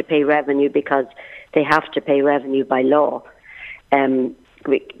that was to pay revenue because they have to pay revenue by law,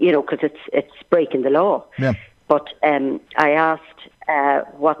 because it's breaking the law. Yeah. But I asked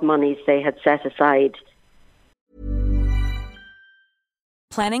what monies they had set aside.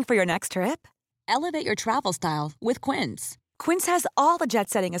 Planning for your next trip? Elevate your travel style with Quince. Quince has all the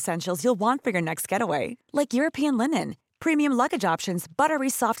jet-setting essentials you'll want for your next getaway, like European linen, premium luggage options, buttery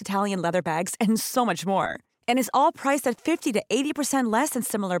soft Italian leather bags, and so much more. And is all priced at 50 to 80% less than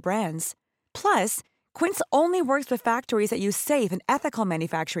similar brands. Plus, Quince only works with factories that use safe and ethical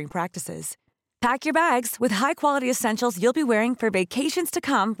manufacturing practices. Pack your bags with high-quality essentials you'll be wearing for vacations to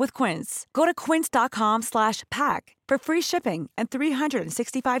come with Quince. Go to quince.com/pack for free shipping and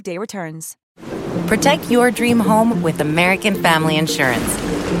 365-day returns. Protect your dream home with American Family Insurance.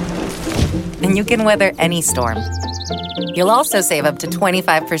 And you can weather any storm. You'll also save up to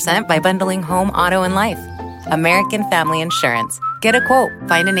 25% by bundling home, auto, and life. American Family Insurance. Get a quote.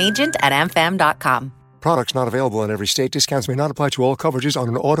 Find an agent at amfam.com. Products not available in every state. Discounts may not apply to all coverages on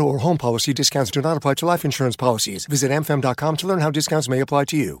an auto or home policy. Discounts do not apply to life insurance policies. Visit amfam.com to learn how discounts may apply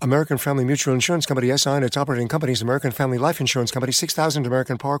to you. American Family Mutual Insurance Company SI and its operating companies, American Family Life Insurance Company, 6000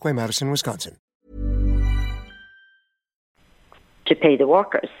 American Parkway, Madison, Wisconsin. To pay the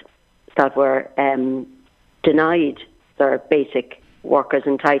workers that were denied their basic workers'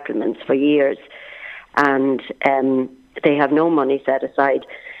 entitlements for years, and they have no money set aside.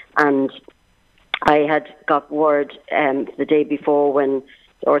 And I had got word the day before when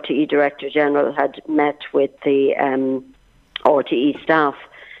the RTE Director General had met with the RTE staff,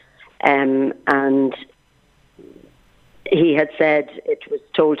 and he had said, it was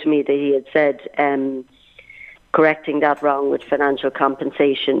told to me that he had said correcting that wrong with financial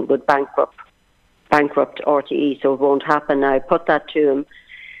compensation would bankrupt RTE, so it won't happen. Now, I put that to him,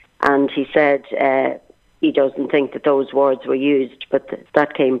 and he said he doesn't think that those words were used, but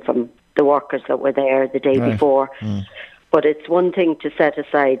that came from the workers that were there the day before. But it's one thing to set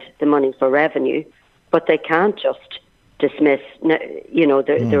aside the money for revenue, but they can't just dismiss,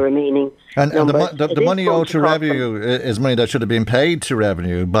 the remaining and numbers. The money owed to revenue is money that should have been paid to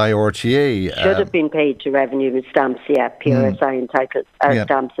revenue by RTE. Should have been paid to revenue with stamps, PRSI entitled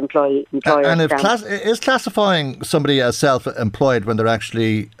stamps, employer and stamps. Is classifying somebody as self-employed when they're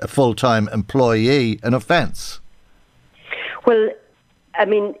actually a full-time employee an offence? Well, I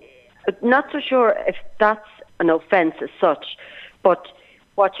mean, not so sure if that's an offence as such, but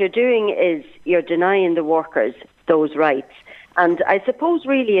what you're doing is you're denying the workers those rights. And I suppose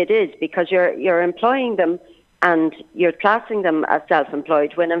really it is, because you're employing them and you're classing them as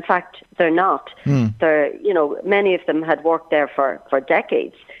self-employed when in fact they're not. They're, many of them had worked there for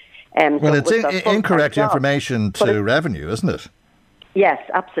decades. Well, it's incorrect information to revenue, isn't it? Yes,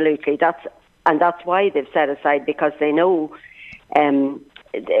 absolutely. That's why they've set aside, because they know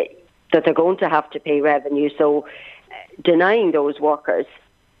that they're going to have to pay revenue. So denying those workers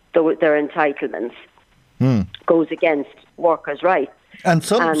their entitlements goes against workers' rights. And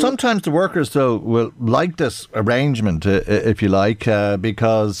sometimes the workers, though, will like this arrangement, if you like,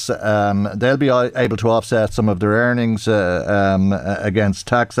 because they'll be able to offset some of their earnings against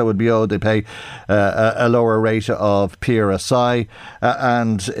tax that would be owed. They pay a lower rate of PRSI,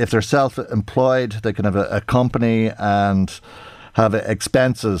 and if they're self-employed, they can have a company and have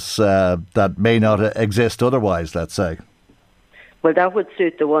expenses that may not exist otherwise, let's say. Well, that would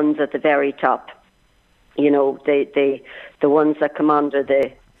suit the ones at the very top. The ones that come under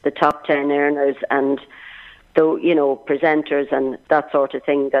the top 10 earners and presenters and that sort of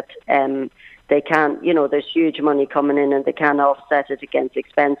thing, that they can't, there's huge money coming in and they can't offset it against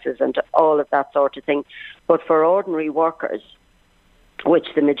expenses and all of that sort of thing. But for ordinary workers, which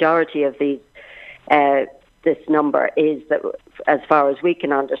the majority of these, this number is, that as far as we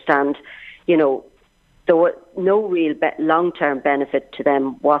can understand, there was no real long-term benefit to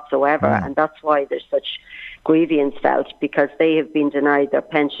them whatsoever, and that's why there's such grievance felt, because they have been denied their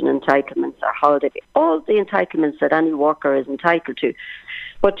pension entitlements, their holiday, all the entitlements that any worker is entitled to.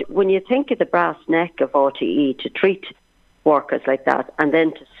 But when you think of the brass neck of RTE to treat workers like that, and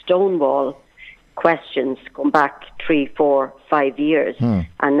then to stonewall questions going back 3, 4, 5 years, and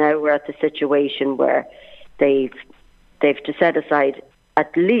now we're at the situation where they've to set aside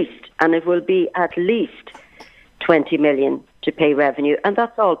at least, and it will be at least 20 million to pay revenue, and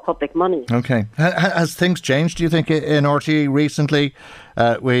that's all public money. Okay. Has things changed, do you think, in RTE recently?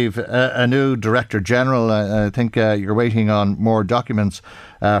 We've a new Director General. I think you're waiting on more documents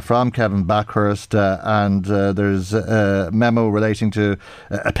from Kevin Backhurst, and there's a memo relating to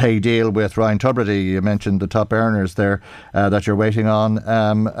a pay deal with Ryan Tubridy. You mentioned the top earners there that you're waiting on.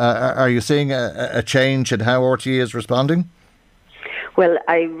 Are you seeing a change in how RTE is responding? Well,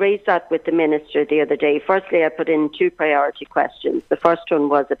 I raised that with the Minister the other day. Firstly, I put in 2 priority questions. The first one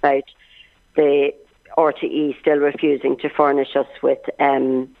was about the RTE still refusing to furnish us with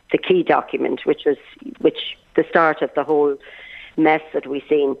the key document, which the start of the whole mess that we've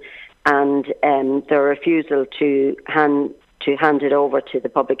seen, and their refusal to hand it over to the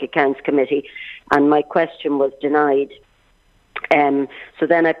Public Accounts Committee. And my question was denied. So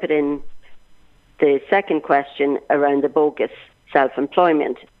then I put in the second question around the bogus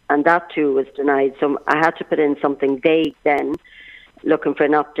self-employment, and that too was denied. So I had to put in something vague then, looking for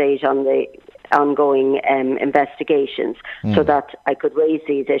an update on the ongoing investigations, so that I could raise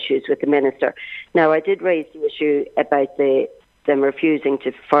these issues with the Minister. Now, I did raise the issue about them refusing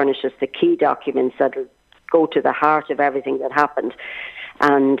to furnish us the key documents that will go to the heart of everything that happened,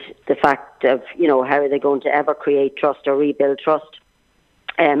 and the fact of, how are they going to ever create trust or rebuild trust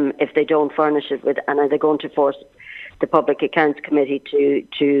if they don't furnish it with, and are they going to force the Public Accounts Committee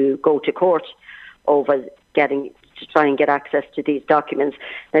to go to court over to try and get access to these documents.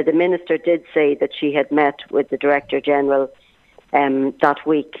 Now, the Minister did say that she had met with the Director General that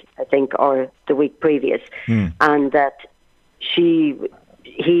week, I think, or the week previous, and that he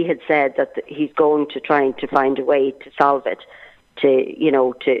had said that he's going to trying to find a way to solve it,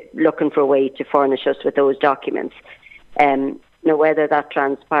 to looking for a way to furnish us with those documents. Now, whether that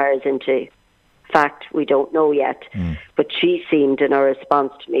transpires into fact, we don't know yet, but she seemed, in her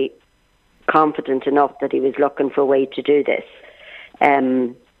response to me, confident enough that he was looking for a way to do this,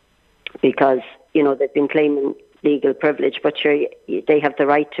 because they've been claiming legal privilege, but sure, they have the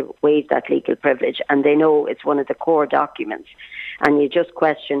right to waive that legal privilege, and they know it's one of the core documents, and you just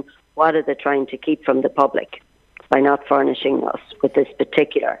question, what are they trying to keep from the public by not furnishing us with this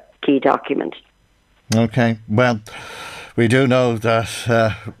particular key document? Okay, well, We do know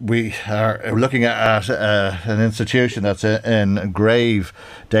that we are looking at an institution that's in grave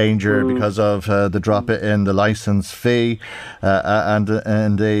danger because of the drop in the licence fee and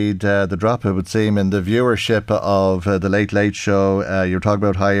indeed the drop, it would seem, in the viewership of the Late Late Show. You're talking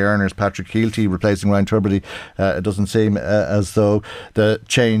about high earners, Patrick Keelty replacing Ryan Tubridy. It doesn't seem as though the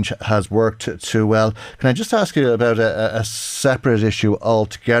change has worked too well. Can I just ask you about a separate issue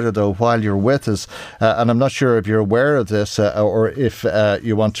altogether, though, while you're with us? And I'm not sure if you're aware of this or if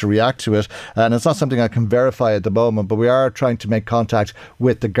you want to react to it. And it's not something I can verify at the moment, but we are trying to make contact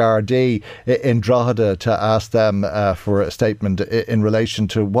with the Gardaí in Drogheda to ask them for a statement in relation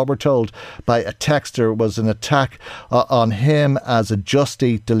to what we're told by a texter was an attack on him as a Just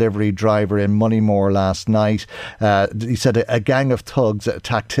Eat delivery driver in Moneymore last night. He said a gang of thugs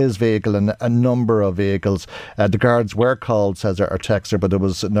attacked his vehicle and a number of vehicles. The guards were called, says our texter, but there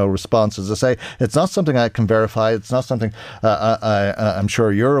was no response. As I say, it's not something I can verify. It's not something I'm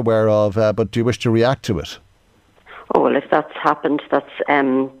sure you're aware of, but do you wish to react to it? Oh, well, if that's happened, that's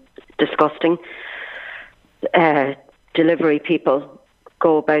disgusting. Delivery people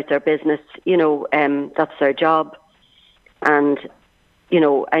go about their business, that's their job. And,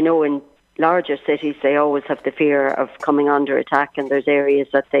 I know in larger cities they always have the fear of coming under attack, and there's areas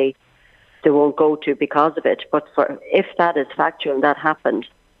that they won't go to because of it. But if that is factual and that happened,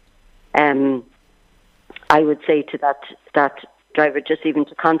 I would say to that driver just even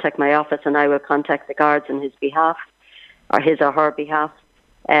to contact my office, and I will contact the guards on his behalf, or his or her behalf.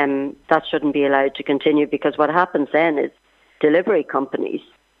 That shouldn't be allowed to continue, because what happens then is delivery companies,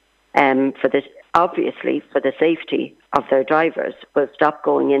 obviously for the safety of their drivers, will stop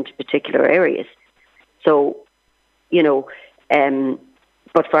going into particular areas. So,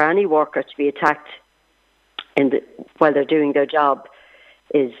 but for any worker to be attacked while they're doing their job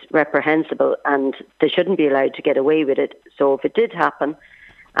is reprehensible, and they shouldn't be allowed to get away with it. So if it did happen,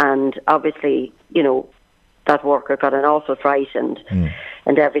 and obviously, that worker got an awful fright and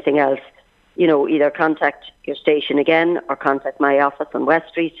everything else, either contact your station again or contact my office on West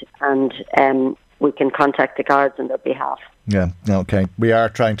Street, and we can contact the guards on their behalf. Yeah, okay. We are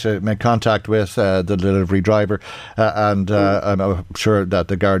trying to make contact with the delivery driver, and I'm sure that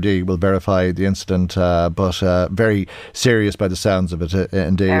the Gardaí will verify the incident, but very serious by the sounds of it,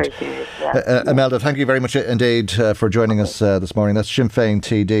 indeed. Very serious, yeah. Imelda, thank you very much indeed for joining us this morning. That's Sinn Féin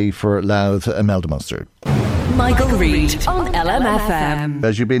TD for Louth, Imelda Munster. Michael Reade on LMFM.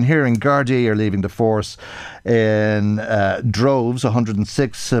 As you've been hearing, Gardaí are leaving the force in droves.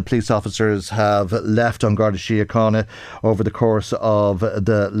 106 police officers have left on Garda Síochána over the course of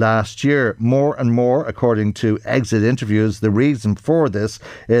the last year. More and more, according to exit interviews, the reason for this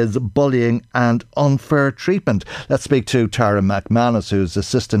is bullying and unfair treatment. Let's speak to Tara McManus, who's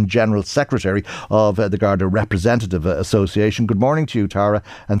Assistant General Secretary of the Garda Representative Association. Good morning to you, Tara,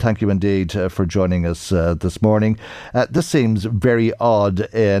 and thank you indeed for joining us this morning. This seems very odd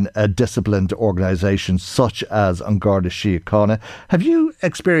in a disciplined organisation such as An Garda Síochána. Have you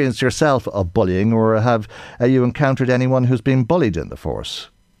experienced yourself of bullying, or have you encountered anyone who's been bullied in the force?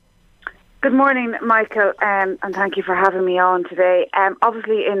 Good morning, Michael, and thank you for having me on today.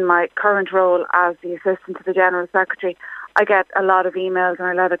 Obviously, in my current role as the Assistant to the General Secretary, I get a lot of emails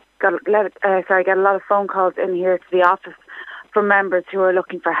and I get a lot of phone calls in here to the office from members who are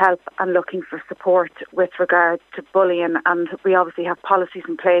looking for help and looking for support with regards to bullying, and we obviously have policies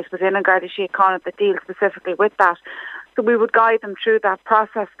in place within An Garda Síochána that deal specifically with that. So we would guide them through that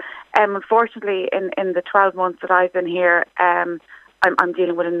process. Unfortunately, in the 12 months that I've been here, I'm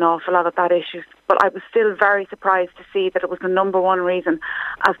dealing with an awful lot of that issues. But I was still very surprised to see that it was the number one reason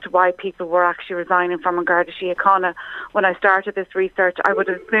as to why people were actually resigning from An Garda Síochána. When I started this research, I would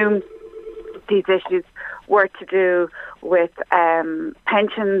assume these issues were to do with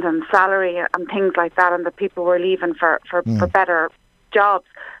pensions and salary and things like that, and that people were leaving for better jobs.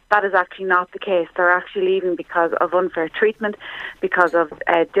 That is actually not the case. They're actually leaving because of unfair treatment, because of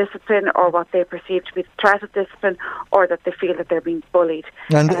discipline, or what they perceive to be the threat of discipline, or that they feel that they're being bullied.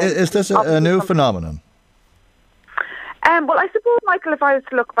 And is this a new phenomenon? Well, I suppose, Michael, if I was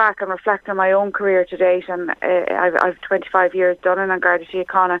to look back and reflect on my own career to date, and I've 25 years done in An Garda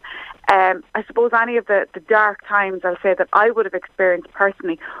Síochána, I suppose any of the dark times, I'll say, that I would have experienced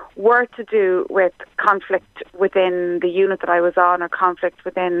personally were to do with conflict within the unit that I was on, or conflict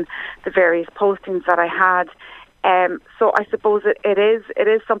within the various postings that I had. So I suppose it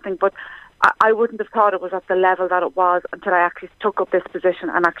is something, but I wouldn't have thought it was at the level that it was until I actually took up this position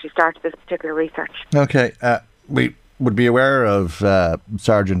and actually started this particular research. Okay, we would be aware of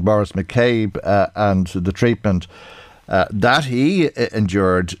Sergeant Maurice McCabe and the treatment that he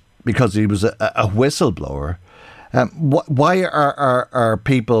endured because he was a whistleblower. Why are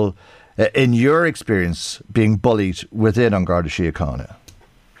people, in your experience, being bullied within An Garda Síochána?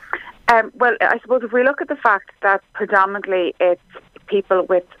 Well, I suppose if we look at the fact that predominantly it's people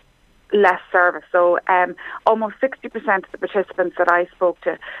with less service. So almost 60% of the participants that I spoke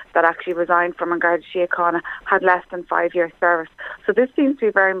to that actually resigned from An Garda Síochána had less than 5 years service. So this seems to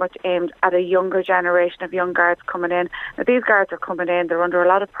be very much aimed at a younger generation of young guards coming in. Now these guards are coming in, they're under a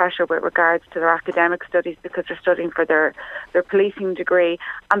lot of pressure with regards to their academic studies because they're studying for their policing degree,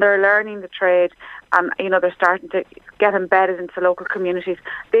 and they're learning the trade, and they're starting to get embedded into local communities.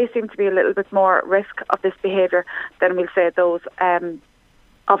 They seem to be a little bit more at risk of this behaviour than we'll say those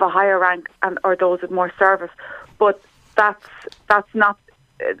of a higher rank or those with more service, but that's what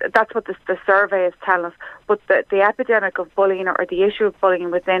the survey is telling us. But the epidemic of bullying or the issue of bullying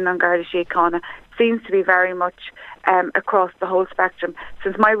within An Garda Síochána seems to be very much across the whole spectrum.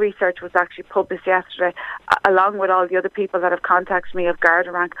 Since my research was actually published yesterday, along with all the other people that have contacted me of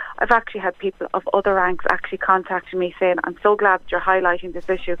Garda rank, I've actually had people of other ranks actually contacting me saying, I'm so glad that you're highlighting this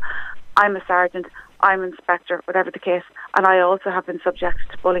issue. I'm a sergeant, I'm an inspector, whatever the case, and I also have been subjected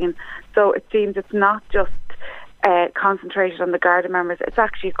to bullying. So it seems it's not just concentrated on the Garda members, it's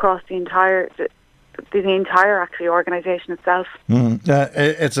actually across the entire actually organisation itself.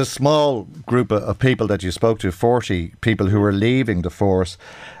 It's a small group of people that you spoke to, 40 people who were leaving the force,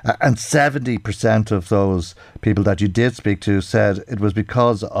 and 70% of those people that you did speak to said it was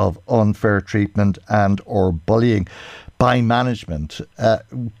because of unfair treatment and or bullying by management.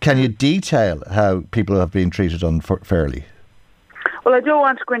 Can you detail how people have been treated unfairly? Well, I don't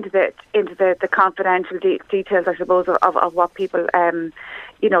want to go into the confidential details, I suppose, of what people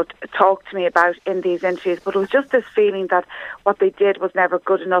talk to me about in these interviews, but it was just this feeling that what they did was never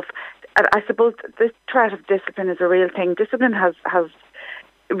good enough. And I suppose this threat of discipline is a real thing. Discipline has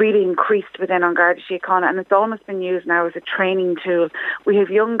really increased within An Garda Síochána, and it's almost been used now as a training tool. We have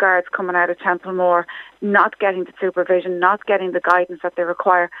young guards coming out of Templemore not getting the supervision, not getting the guidance that they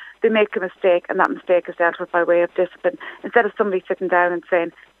require. They make a mistake, and that mistake is dealt with by way of discipline. Instead of somebody sitting down and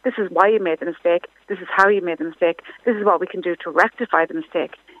saying, this is why you made the mistake, this is how you made the mistake, this is what we can do to rectify the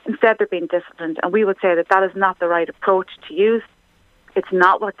mistake. Instead, they're being disciplined, and we would say that that is not the right approach to use. It's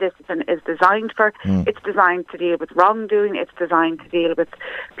not what discipline is designed for. It's designed to deal with wrongdoing. It's designed to deal with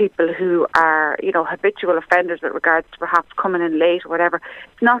people who are, habitual offenders with regards to perhaps coming in late or whatever.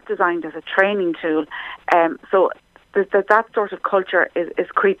 It's not designed as a training tool. So that sort of culture is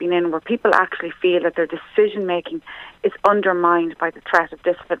creeping in, where people actually feel that their decision making is undermined by the threat of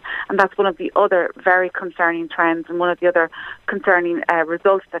discipline, and that's one of the other very concerning trends, and one of the other concerning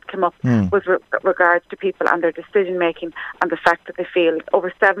results that came up was regards to people and their decision making, and the fact that they feel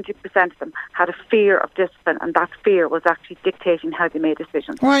over 70% of them had a fear of discipline, and that fear was actually dictating how they made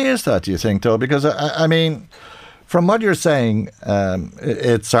decisions. Why is that, do you think, though? Because I mean, from what you're saying,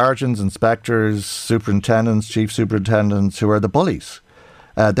 it's sergeants, inspectors, superintendents, chief superintendents who are the bullies.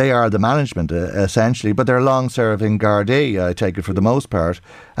 They are the management, essentially, but they're long-serving Gardaí, I take it, for the most part.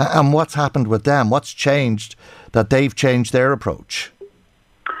 And what's happened with them? What's changed that they've changed their approach?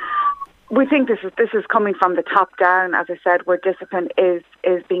 We think this is coming from the top down, as I said, where discipline is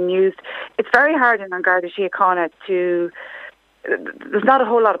being used. It's very hard in An Garda Síochána to... There's not a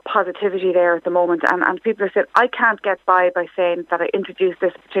whole lot of positivity there at the moment, and people are saying, I can't get by saying that I introduced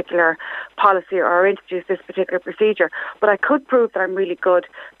this particular policy or introduced this particular procedure, but I could prove that I'm really good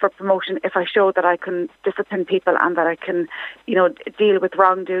for promotion if I show that I can discipline people and that I can, deal with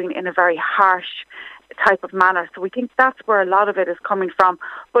wrongdoing in a very harsh type of manner. So we think that's where a lot of it is coming from.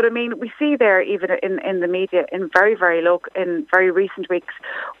 But I mean, we see there, even in the media, in in very recent weeks,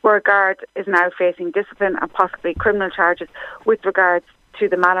 where a guard is now facing discipline and possibly criminal charges with regards to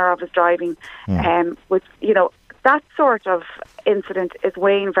the manner of his driving. That sort of incident is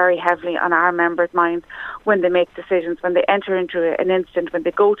weighing very heavily on our members' minds when they make decisions, when they enter into an incident, when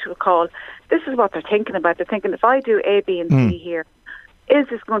they go to a call. This is what they're thinking about. They're thinking, if I do A, B and C here, is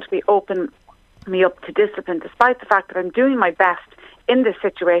this going to be open me up to discipline, despite the fact that I'm doing my best in this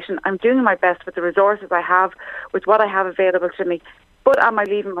situation? I'm doing my best with the resources I have, with what I have available to me, but am I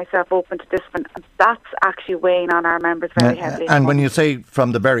leaving myself open to discipline? And that's actually weighing on our members very heavily. And when you say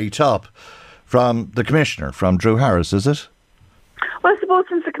from the very top, from the Commissioner, from Drew Harris, is it? Well, I suppose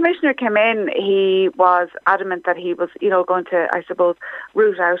since the Commissioner came in, he was adamant that he was, going to, I suppose,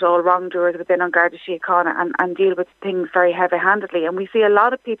 root out all wrongdoers within Garda Síochána and deal with things very heavy-handedly. And we see a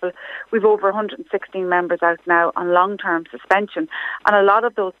lot of people, we've over 116 members out now on long-term suspension, and a lot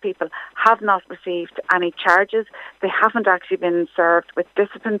of those people have not received any charges. They haven't actually been served with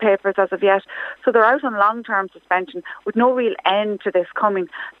discipline papers as of yet. So they're out on long-term suspension with no real end to this coming.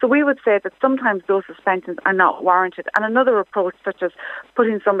 So we would say that sometimes those suspensions are not warranted. And another approach, such as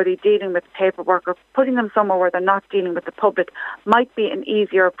putting somebody dealing with paperwork or putting them somewhere where they're not dealing with the public, might be an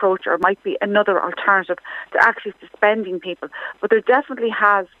easier approach or might be another alternative to actually suspending people. But there definitely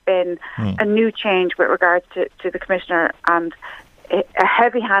has been a new change with regards to the Commissioner and a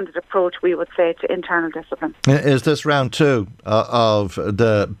heavy-handed approach, we would say, to internal discipline. Is this round two of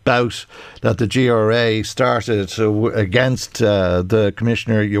the bout that the GRA started against the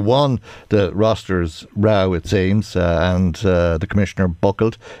Commissioner? You won the rosters row, it seems, and the Commissioner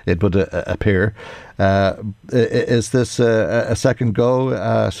buckled, it would appear. Is this a second go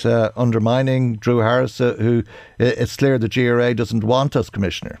at undermining Drew Harris, who it's clear the GRA doesn't want as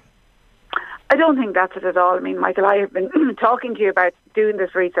Commissioner? I don't think that's it at all. I mean, Michael, I have been talking to you about doing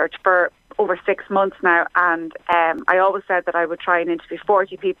this research for over 6 months now, and I always said that I would try and interview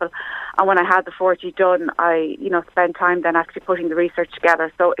 40 people, and when I had the 40 done, I spent time then actually putting the research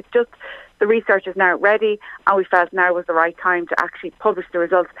together. So it's just, the research is now ready, and we felt now was the right time to actually publish the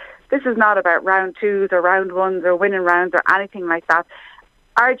results. This is not about round twos or round ones or winning rounds or anything like that.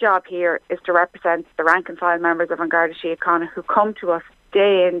 Our job here is to represent the rank and file members of Garda Síochána who come to us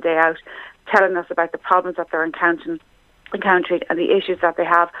day in, day out, telling us about the problems that they're encountering and the issues that they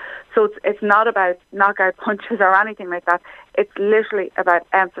have. So it's not about knockout punches or anything like that. It's literally about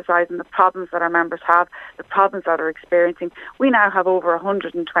emphasising the problems that our members have, the problems that they're experiencing. We now have over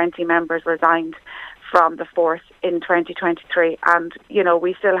 120 members resigned from the force in 2023, and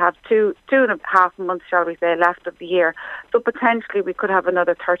we still have two and a half months, shall we say, left of the year. So potentially we could have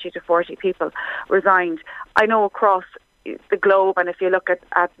another 30 to 40 people resigned. I know across the globe, and if you look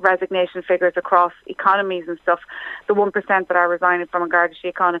at resignation figures across economies and stuff, the 1% that are resigning from Garda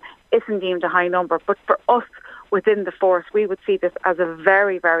Síochána isn't deemed a high number. But for us within the force, we would see this as a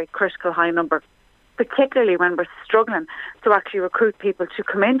very, very critical high number, particularly when we're struggling to actually recruit people to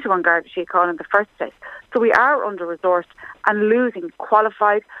come into Garda Síochána in the first place. So we are under-resourced, and losing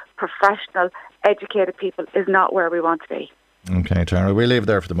qualified, professional, educated people is not where we want to be. OK, Tara, we'll leave it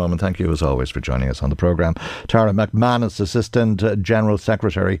there for the moment. Thank you as always for joining us on the programme. Tara McManus, Assistant General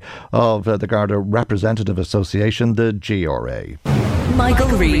Secretary of the Garda Representative Association, the GRA. Michael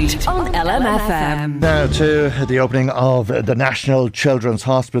Reade on LMFM. Now to the opening of the National Children's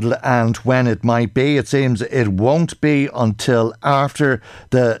Hospital and when it might be. It seems it won't be until after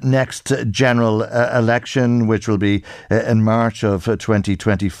the next general election, which will be in March of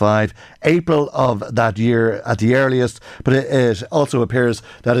 2025, April of that year at the earliest, but it also appears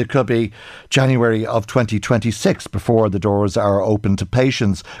that it could be January of 2026 before the doors are open to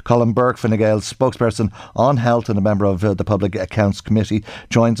patients. Colin Burke, Fine Gael's spokesperson on health and a member of the Public Accounts Committee,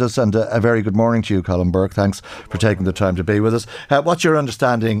 joins us, and a very good morning to you, Colin Burke. Thanks for taking the time to be with us. What's your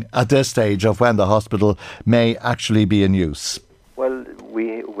understanding at this stage of when the hospital may actually be in use? Well,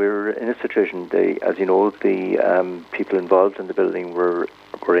 we're in a situation, as you know, the people involved in the building were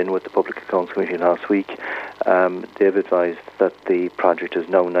in with the Public Accounts Committee last week. They've advised that the project is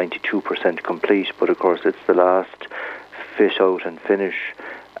now 92% complete, but of course it's the last fit out and finish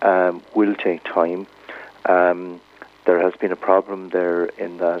will take time. There has been a problem there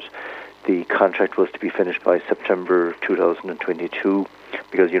in that the contract was to be finished by September 2022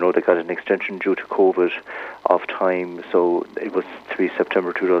 because, they got an extension due to COVID of time, so it was to be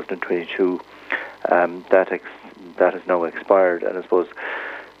September 2022. That has now expired, and I suppose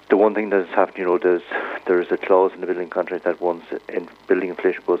the one thing that has happened, there's a clause in the building contract that once building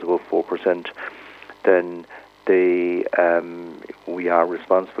inflation goes above 4%, then we are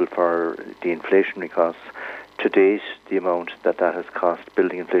responsible for the inflationary costs. To date, the amount that has cost,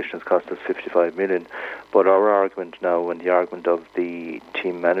 building inflation has cost us 55 million. But our argument now, and the argument of the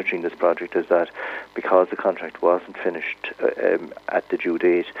team managing this project, is that because the contract wasn't finished at the due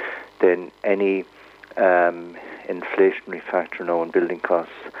date, then any inflationary factor now in building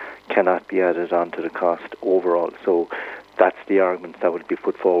costs cannot be added onto the cost overall. So that's the argument that would be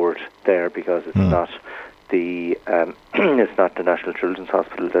put forward there, because it's not it's not the National Children's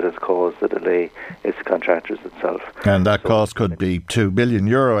Hospital that has caused the delay, it's the contractors itself. And that cost could be €2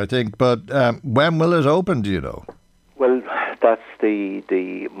 billion, I think. But when will it open, do you know? Well, that's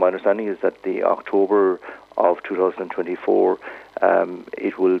my understanding is that the October of 2024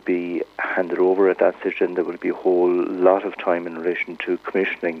 it will be handed over at that stage, and there will be a whole lot of time in relation to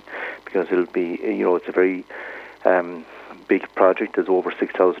commissioning, because it'll be, it's a very big project. There's over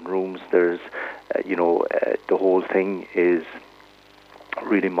 6,000 rooms. There's, the whole thing is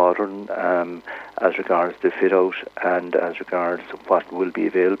really modern as regards the fit out and as regards what will be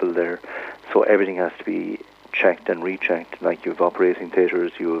available there. So everything has to be checked and rechecked. Like, you have operating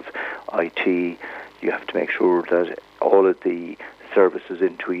theatres, you have IT, you have to make sure that all of the services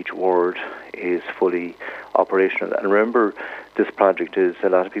into each ward is fully operational. And remember, this project is, a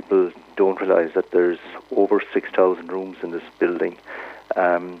lot of people don't realise that there's over 6,000 rooms in this building.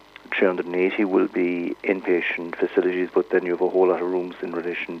 380 will be inpatient facilities, but then you have a whole lot of rooms in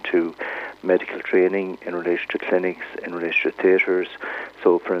relation to medical training, in relation to clinics, in relation to theatres.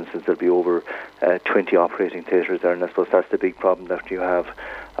 So, for instance, there'll be over 20 operating theatres there, and I suppose that's the big problem that you have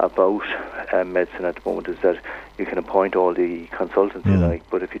about medicine at the moment, is that you can appoint all the consultants you like,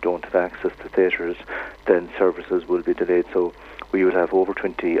 but if you don't have access to theatres, then services will be delayed. So we would have over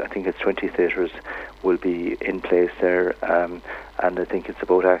 20, I think it's 20 theatres will be in place there, and I think it's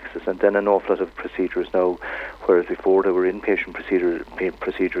about access. And then an awful lot of procedures now, whereas before there were inpatient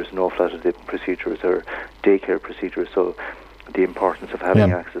procedures, an awful lot of the procedures are daycare procedures. So the importance of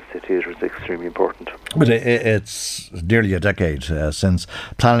having access to theatres is extremely important. But it's nearly a decade since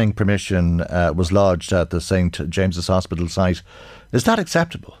planning permission was lodged at the St James's Hospital site. Is that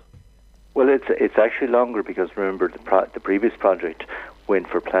acceptable? Well, it's actually longer, because remember the previous project went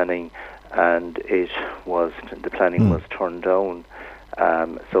for planning, and the planning was turned down.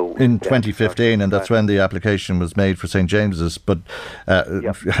 So in 2015, and that's when the application was made for St James's. But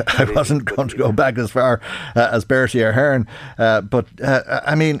I wasn't going to go back as far as Bertie Ahern. But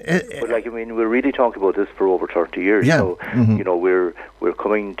we're really talking about this for over 30 years. Yeah. So we're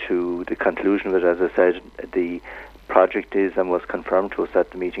coming to the conclusion of it. As I said, the project is, and was confirmed to us at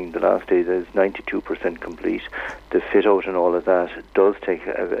the meeting the last day, that is 92% complete. The fit out and all of that does take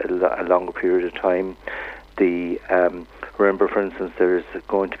a longer period of time. Remember, for instance, there's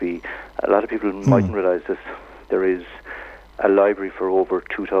going to be, a lot of people mightn't realise this, there is a library for over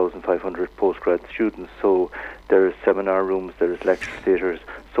 2,500 postgrad students. So there's seminar rooms, there's lecture theatres.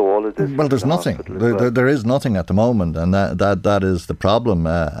 So all of this. Well, there's nothing. There is nothing at the moment, and that is the problem.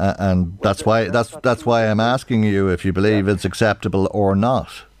 And that's why I'm asking you if you believe it's acceptable or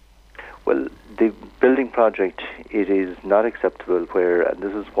not. Well, the building project, it is not acceptable, and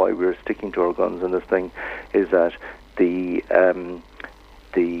this is why we're sticking to our guns on this thing, is that the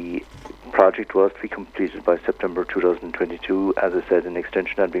project was to be completed by September 2022. As I said, an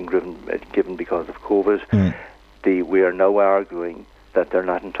extension had been given because of COVID. We are now arguing that they're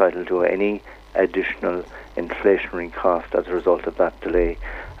not entitled to any additional inflationary cost as a result of that delay,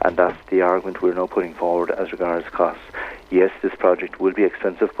 and that's the argument we're now putting forward as regards costs. Yes, this project will be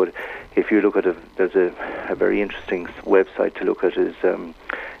expensive, but if you look at it, there's a very interesting website to look at, is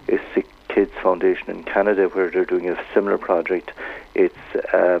Sick Kids Foundation in Canada, where they're doing a similar project. It's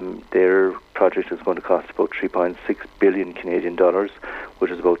their project is going to cost about 3.6 billion Canadian dollars, which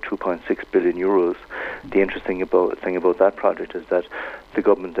is about 2.6 billion euros. The interesting thing about that project is that the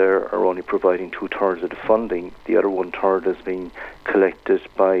government there are only providing 2/3 of the funding. The other 1/3 is being collected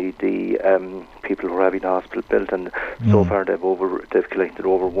by the people who are having the hospital built, and so far they've collected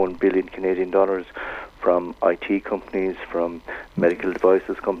over 1 billion Canadian dollars from IT companies, from medical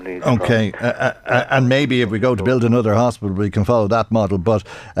devices companies. Okay, and maybe if we go to build another hospital, we can follow that model. But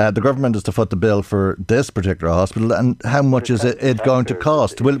the government is to foot the bill for this particular hospital, and how much is it going to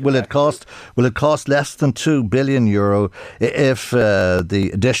cost? Will it cost less than €2 billion if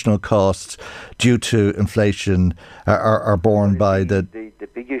the additional costs due to inflation are borne by the? The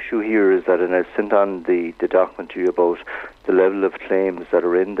big issue here is that, and I've sent on the document to you about the level of claims that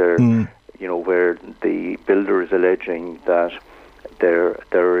are in there. Where the builder is alleging that there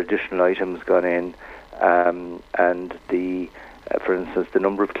are additional items gone in, and for instance, the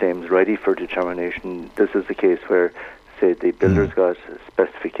number of claims ready for determination. This is the case where, say, the builder's got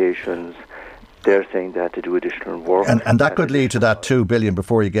specifications. They're saying they had to do additional work. And that could lead to that 2 billion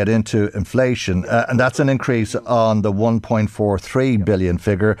before you get into inflation. And that's an increase on the 1.43 billion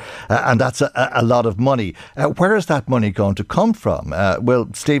figure. And that's a lot of money. Where is that money going to come from? Will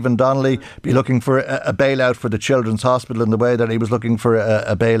Stephen Donnelly be looking for a bailout for the Children's Hospital in the way that he was looking for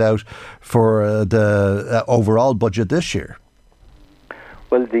a bailout for the overall budget this year?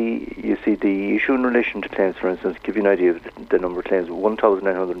 Well, the issue in relation to claims, for instance, to give you an idea of the number of claims,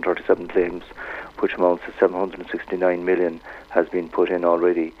 1,937 claims, which amounts to 769 million, has been put in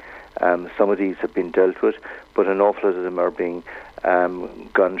already. Some of these have been dealt with, but an awful lot of them are being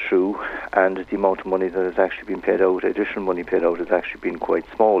gone through, and the amount of money that has actually been paid out, additional money paid out, has actually been quite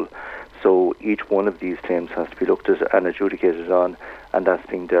small. So each one of these claims has to be looked at and adjudicated on, and that's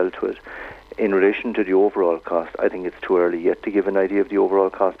being dealt with. In relation to the overall cost, I think it's too early yet to give an idea of the overall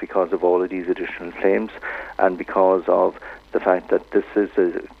cost because of all of these additional claims and because of the fact that this is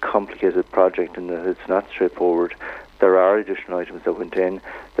a complicated project and that it's not straightforward. There are additional items that went in.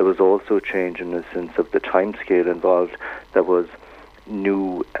 There was also a change in the sense of the time scale involved. There was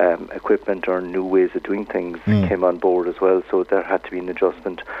new equipment or new ways of doing things came on board as well, so there had to be an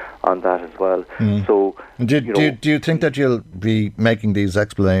adjustment on that as well. So, do you think that you'll be making these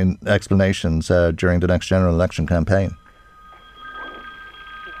explanations during the next general election campaign?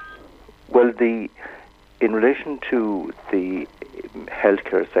 Well, in relation to the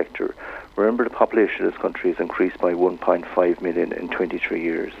healthcare sector, remember the population of this country has increased by 1.5 million in 23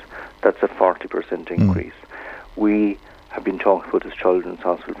 years. That's a 40% increase. We have been talking about this children's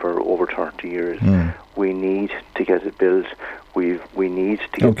hospital for over 30 years. We need to get it built. We need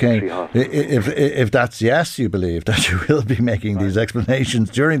to get the three hospitals. If that's yes, you believe that you will be making these explanations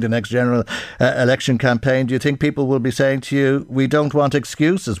during the next general election campaign, do you think people will be saying to you, we don't want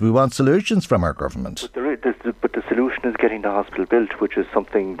excuses, we want solutions from our government? But the solution is getting the hospital built, which is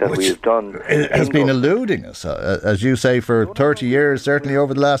something that we have done. It has been eluding us, as you say, for 30 years, certainly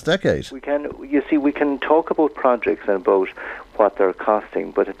over the last decade. We can talk about projects and about what they're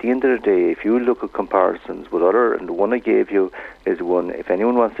costing, but at the end of the day, if you look at comparisons with other, and the one I gave you is one, if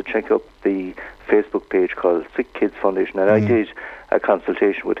anyone wants to check up the Facebook page called Sick Kids Foundation, and I did a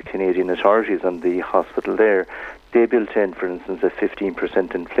consultation with the Canadian authorities on the hospital there, they built in, for instance, a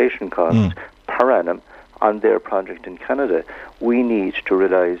 15% inflation cost per annum on their project in Canada. We need to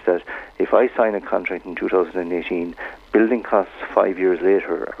realise that if I sign a contract in 2018, building costs 5 years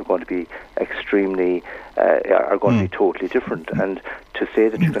later are going to be extremely, are going to be totally different. And to say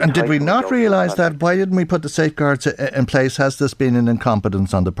that you can... And did we not realise that? Why didn't we put the safeguards in place? Has this been an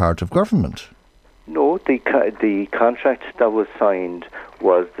incompetence on the part of government? No, the contract that was signed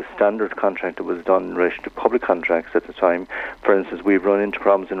was the standard contract that was done in relation to public contracts at the time. For instance, we've run into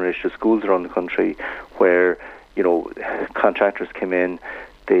problems in relation to schools around the country where, contractors came in,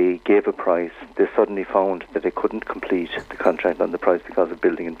 they gave a price, they suddenly found that they couldn't complete the contract on the price because of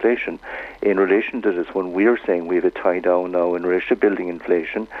building inflation. In relation to this, when we're saying we have a tie down now in relation to building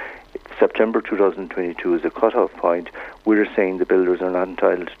inflation, September 2022 is a cut-off point. We're saying the builders are not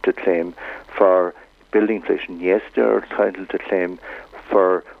entitled to claim for building inflation. Yes, they're entitled to claim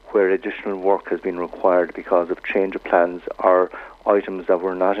for where additional work has been required because of change of plans or items that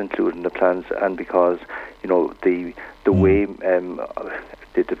were not included in the plans, and because the way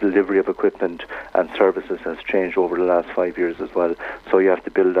the delivery of equipment and services has changed over the last 5 years as well. So you have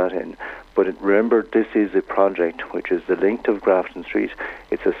to build that in. But remember, this is a project which is the length of Grafton Street.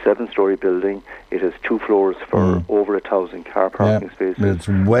 It's a 7-storey building. It has 2 floors for over 1,000 car parking spaces. It's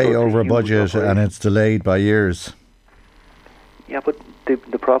way over budget and it's delayed by years. Yeah, but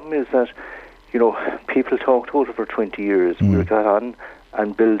the problem is that, people talked about it for 20 years. We got on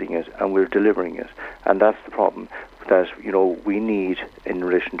and building it and we're delivering it. And that's the problem that, we need in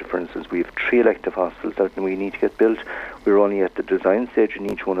relation to, for instance, we have 3 elective hospitals that we need to get built. We're only at the design stage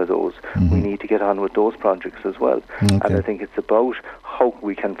in each one of those. We need to get on with those projects as well. And I think it's about how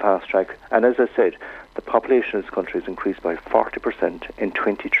we can fast track. And as I said, the population of this country has increased by 40% in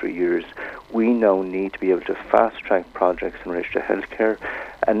 23 years. We now need to be able to fast track projects in relation to healthcare.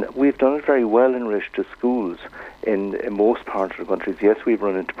 And we've done it very well in relation to schools in most parts of the country. Yes, we've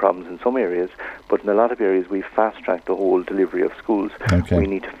run into problems in some areas, but in a lot of areas we've fast-tracked the whole delivery of schools. We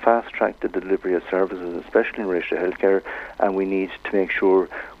need to fast-track the delivery of services, especially in relation to healthcare, and we need to make sure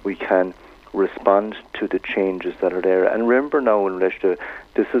we can respond to the changes that are there. And remember now, in relation to,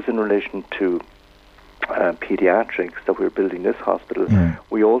 this is in relation to paediatrics that we're building this hospital.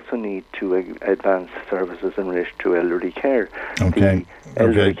 We also need to advance services in relation to elderly care. The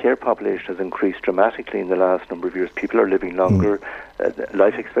elderly care population has increased dramatically in the last number of years. People are living longer.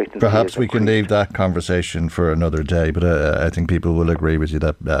 Life expectancy. Perhaps we can leave that conversation for another day, but I think people will agree with you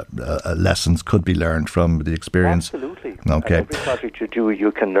that lessons could be learned from the experience. Absolutely. Okay. And every project you do,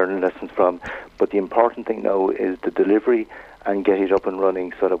 you can learn lessons from. But the important thing now is the delivery and get it up and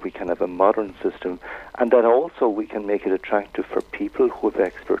running so that we can have a modern system, and that also we can make it attractive for people who have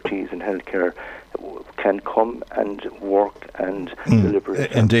expertise in healthcare. can come and work and deliver.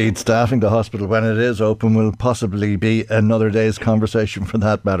 Indeed, staffing the hospital when it is open will possibly be another day's conversation for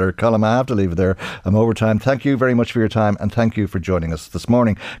that matter. Colm, I have to leave it there. I'm over time. Thank you very much for your time and thank you for joining us this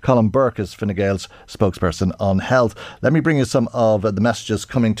morning. Colm Burke is Fine Gael's spokesperson on health. Let me bring you some of the messages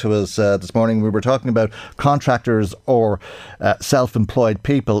coming to us this morning. We were talking about contractors or self-employed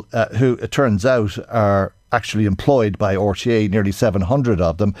people who, it turns out, are actually employed by RTA, nearly 700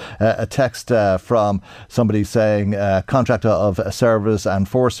 of them. A text from somebody saying contractor of a service and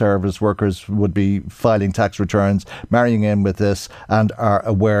for service workers would be filing tax returns, marrying in with this, and are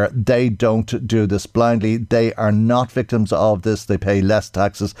aware they don't do this blindly. They are not victims of this. They pay less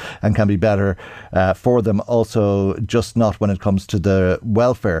taxes and can be better for them. Also, just not when it comes to the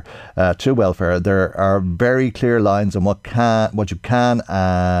welfare. There are very clear lines on what you can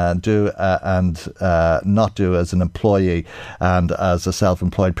do and not do as an employee and as a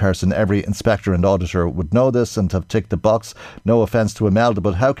self-employed person. Every inspector and auditor would know this and have ticked the box. No offence to Imelda,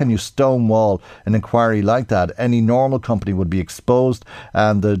 but how can you stonewall an inquiry like that? Any normal company would be exposed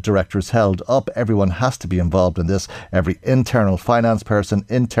and the directors held up. Everyone has to be involved in this. Every internal finance person,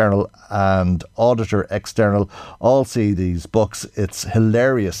 internal and auditor, external, all see these books. It's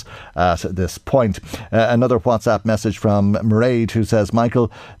hilarious at this point. Another WhatsApp message from Reade, who says,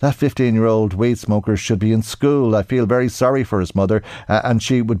 Michael, that 15-year-old weed smoker should be in school. I feel very sorry for his mother and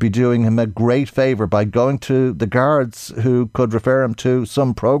she would be doing him a great favour by going to the guards who could refer him to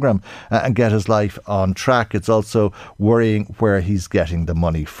some programme and get his life on track. It's also worrying where he's getting the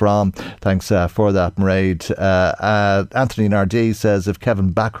money from. Thanks for that, Mairead. Anthony Nardee says if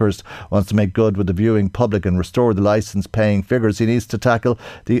Kevin Backhurst wants to make good with the viewing public and restore the licence paying figures, he needs to tackle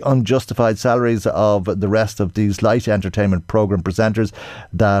the unjustified salaries of the rest of these light entertainment programme presenters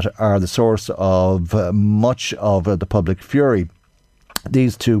that are the source of much of the public fury.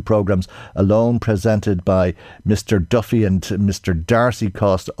 These two programmes alone, presented by Mr. Duffy and Mr. Darcy,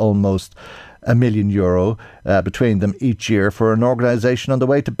 cost almost €1 million between them each year for an organisation on the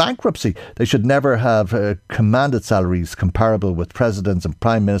way to bankruptcy. They should never have commanded salaries comparable with presidents and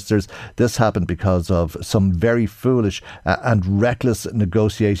prime ministers. This happened because of some very foolish and reckless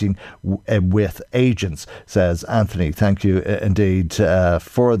negotiating with agents, says Anthony. Thank you indeed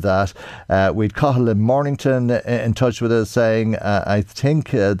for that. We'd Cahill in Mornington in touch with us saying, I think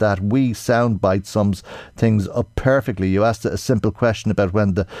that we soundbite sums things up perfectly. You asked a simple question about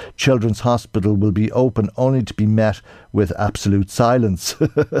when the Children's Hospital will be open, only to be met with absolute silence.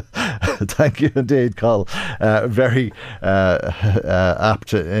 Thank you indeed, Col. Very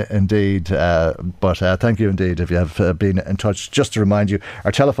apt indeed. But thank you indeed if you have been in touch. Just to remind you,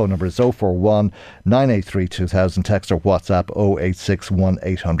 our telephone number is 041 983 2000. Text or WhatsApp 086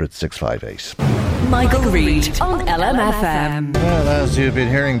 1800 658. Michael Reade on LMFM. Well, as you've been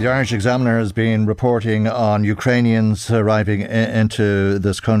hearing, the Irish Examiner has been reporting on Ukrainians arriving into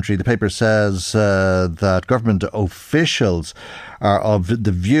this country. The paper says that government officials are of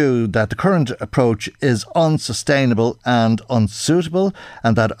the view that the current approach is unsustainable and unsuitable,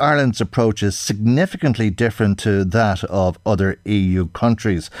 and that Ireland's approach is significantly different to that of other EU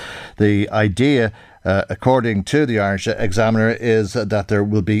countries. The idea, according to the Irish Examiner, is that there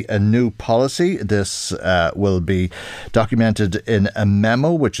will be a new policy. This will be documented in a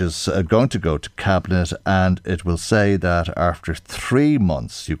memo which is going to go to Cabinet, and it will say that after 3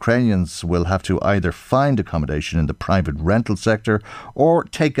 months Ukrainians will have to either find accommodation in the private rental sector or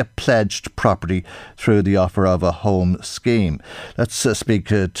take a pledged property through the offer of a home scheme. Let's speak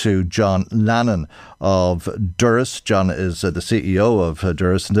to John Lannon of Durrus. John is the CEO of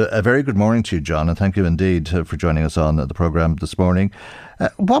Durrus. And a very good morning to you, John, and thank you indeed for joining us on the programme this morning.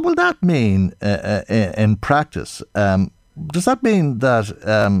 What will that mean in practice? Does that mean that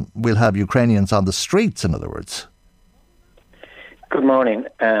we'll have Ukrainians on the streets, in other words? Good morning.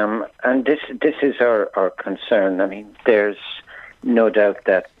 And this is our concern. I mean, there's no doubt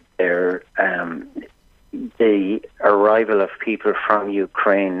that the arrival of people from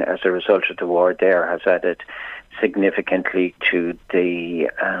Ukraine as a result of the war there has added significantly to the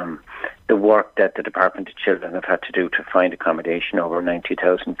work that the Department of Children have had to do to find accommodation. Over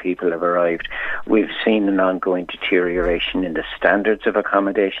 90,000 people have arrived. We've seen an ongoing deterioration in the standards of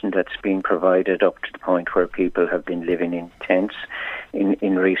accommodation that's been provided, up to the point where people have been living in tents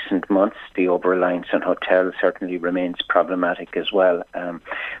in recent months. The over-reliance on hotels certainly remains problematic as well.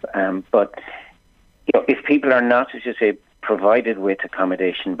 But you know, if people are not, as you say, provided with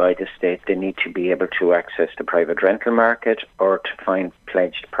accommodation by the state, they need to be able to access the private rental market or to find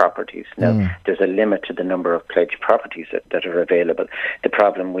pledged properties. Now, there's a limit to the number of pledged properties that are available. The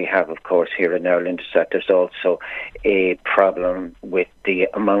problem we have, of course, here in Ireland is that there's also a problem with the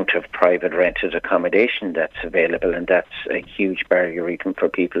amount of private rented accommodation that's available, and that's a huge barrier even for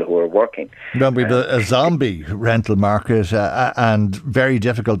people who are working. Well, we've a zombie rental market and very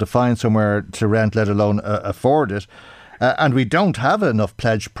difficult to find somewhere to rent, let alone afford it. And we don't have enough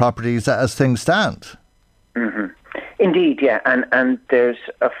pledged properties as things stand. Mm-hmm. Indeed, yeah. And there's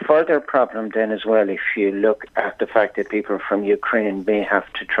a further problem then as well if you look at the fact that people from Ukraine may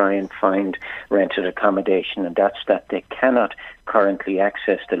have to try and find rented accommodation, and that's that they cannot currently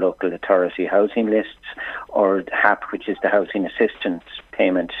access the local authority housing lists or HAP, which is the Housing Assistance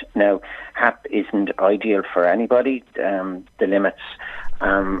Payment. Now, HAP isn't ideal for anybody. The limits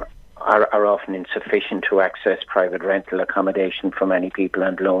are often insufficient to access private rental accommodation for many people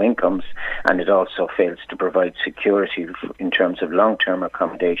on low incomes, and it also fails to provide security in terms of long-term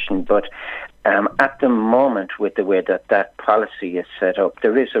accommodation. But at the moment, with the way that policy is set up,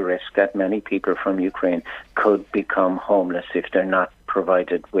 there is a risk that many people from Ukraine could become homeless if they're not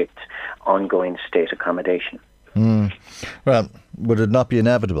provided with ongoing state accommodation. Well, would it not be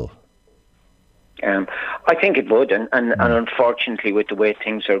inevitable? I think it would, and unfortunately, with the way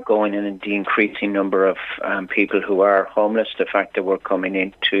things are going and the increasing number of people who are homeless, the fact that we're coming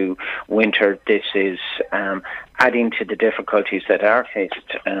into winter, this is adding to the difficulties that are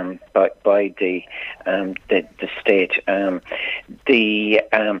faced by the state. The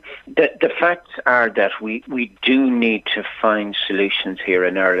facts are that we do need to find solutions here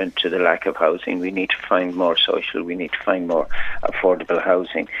in Ireland to the lack of housing. We need to find more social. We need to find more affordable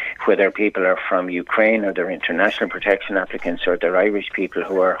housing. Whether people are from Ukraine or they're international protection applicants or they're Irish people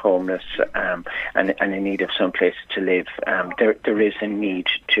who are homeless and in need of some place to live, there is a need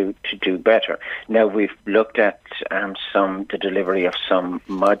to do better. Now, we've looked at the delivery of some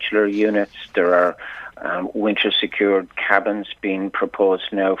modular units. There are winter secured cabins being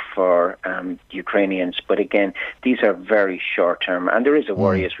proposed now for Ukrainians, but again, these are very short term, and there is a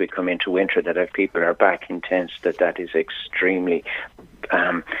worry as we come into winter that if people are back in tents, that is extremely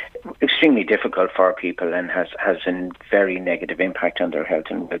difficult for people and has a very negative impact on their health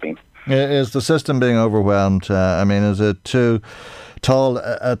and well-being. Is the system being overwhelmed? Is it too tall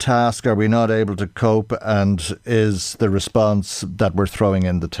a task? Are we not able to cope? And is the response that we're throwing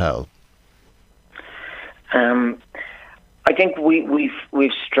in the towel? I think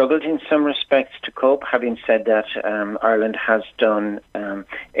we've struggled in some respects to cope. Having said that, Ireland has done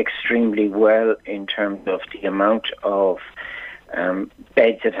extremely well in terms of the amount of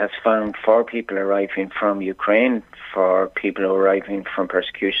beds it has found for people arriving from Ukraine, for people arriving from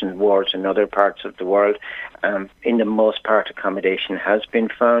persecution, wars in other parts of the world. In the most part, accommodation has been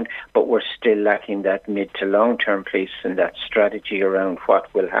found, but we're still lacking that mid to long-term place and that strategy around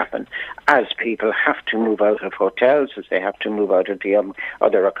what will happen as people have to move out of hotels, as they have to move out of the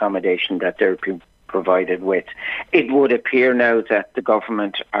other accommodation that they're provided with. It would appear now that the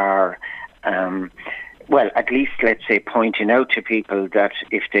government are at least, let's say, pointing out to people that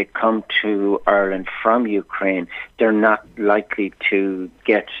if they come to Ireland from Ukraine, they're not likely to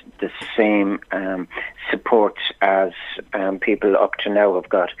get the same support as people up to now have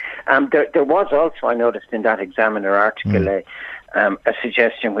got. There was also, I noticed in that Examiner article, a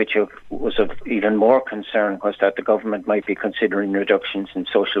suggestion which was of even more concern was that the government might be considering reductions in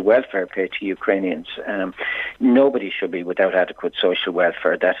social welfare pay to Ukrainians. Nobody should be without adequate social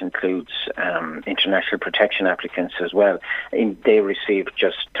welfare. That includes international protection applicants as well. They receive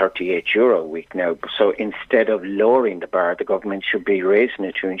just €38 a week now. So instead of lowering the bar, the government should be raising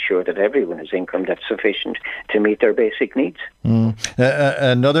it to ensure that everyone has income that's sufficient to meet their basic needs.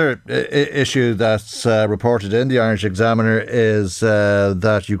 Another issue that's reported in the Irish Examiner is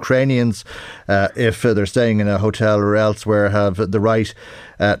that Ukrainians, if they're staying in a hotel or elsewhere, have the right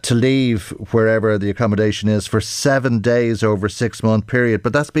to leave wherever the accommodation is for 7 days over a 6-month period.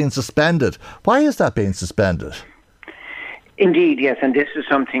 But that's been suspended. Why is that being suspended? Indeed, yes, and this is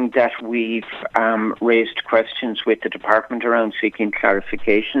something that we've raised questions with the department around, seeking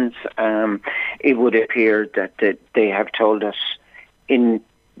clarifications. It would appear that they have told us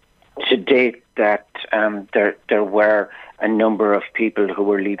to date that there were a number of people who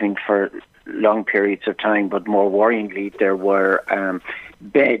were leaving for long periods of time, but more worryingly, there were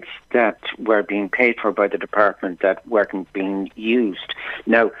beds that were being paid for by the department that weren't being used.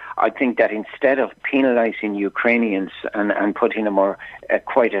 Now, I think that instead of penalising Ukrainians and putting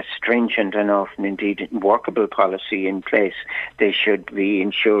quite a stringent and often indeed workable policy in place, they should be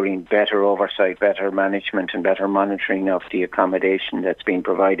ensuring better oversight, better management and better monitoring of the accommodation that's being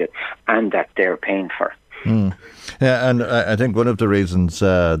provided and that they're paying for. Yeah, and I think one of the reasons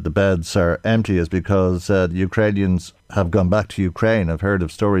the beds are empty is because the Ukrainians have gone back to Ukraine. I've heard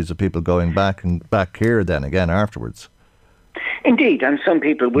of stories of people going back and back here then again afterwards. Indeed, and some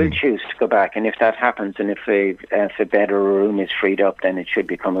people will choose to go back, and if that happens, and if a bed or a room is freed up, then it should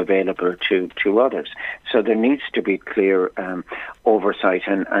become available to others. So there needs to be clear oversight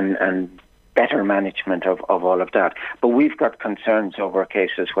and better management of all of that. But we've got concerns over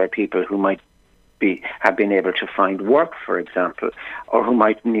cases where people who might have been able to find work, for example, or who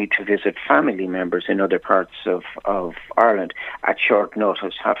might need to visit family members in other parts of Ireland at short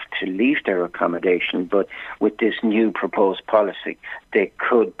notice have to leave their accommodation. But with this new proposed policy, they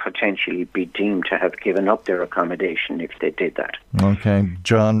could potentially be deemed to have given up their accommodation if they did that. OK,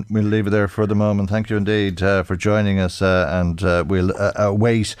 John, we'll leave it there for the moment. Thank you indeed for joining us, and we'll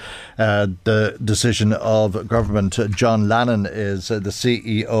await the decision of government. John Lannon is the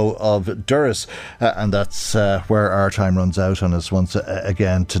CEO of Durrus. And that's where our time runs out on us once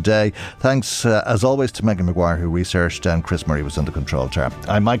again today. Thanks, as always, to Megan McGuire, who researched, and Chris Murray was on the control tower.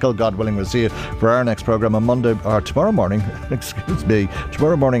 I'm Michael. God willing, we'll see you for our next programme on Monday, or tomorrow morning,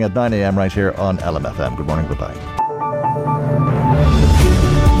 tomorrow morning at 9 a.m. right here on LMFM. Good morning, goodbye.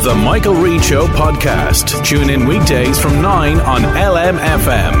 The Michael Reade Show podcast. Tune in weekdays from 9 on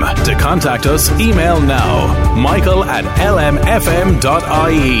LMFM. To contact us, email now,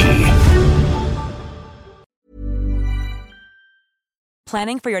 michael@lmfm.ie.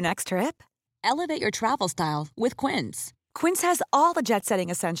 Planning for your next trip? Elevate your travel style with Quince. Quince has all the jet-setting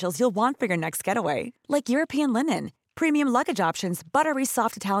essentials you'll want for your next getaway, like European linen, premium luggage options, buttery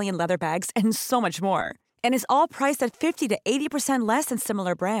soft Italian leather bags, and so much more. And is all priced at 50 to 80% less than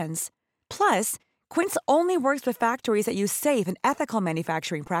similar brands. Plus, Quince only works with factories that use safe and ethical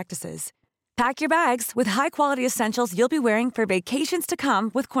manufacturing practices. Pack your bags with high-quality essentials you'll be wearing for vacations to come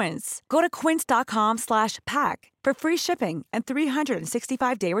with Quince. Go to quince.com/pack for free shipping and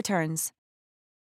 365-day returns.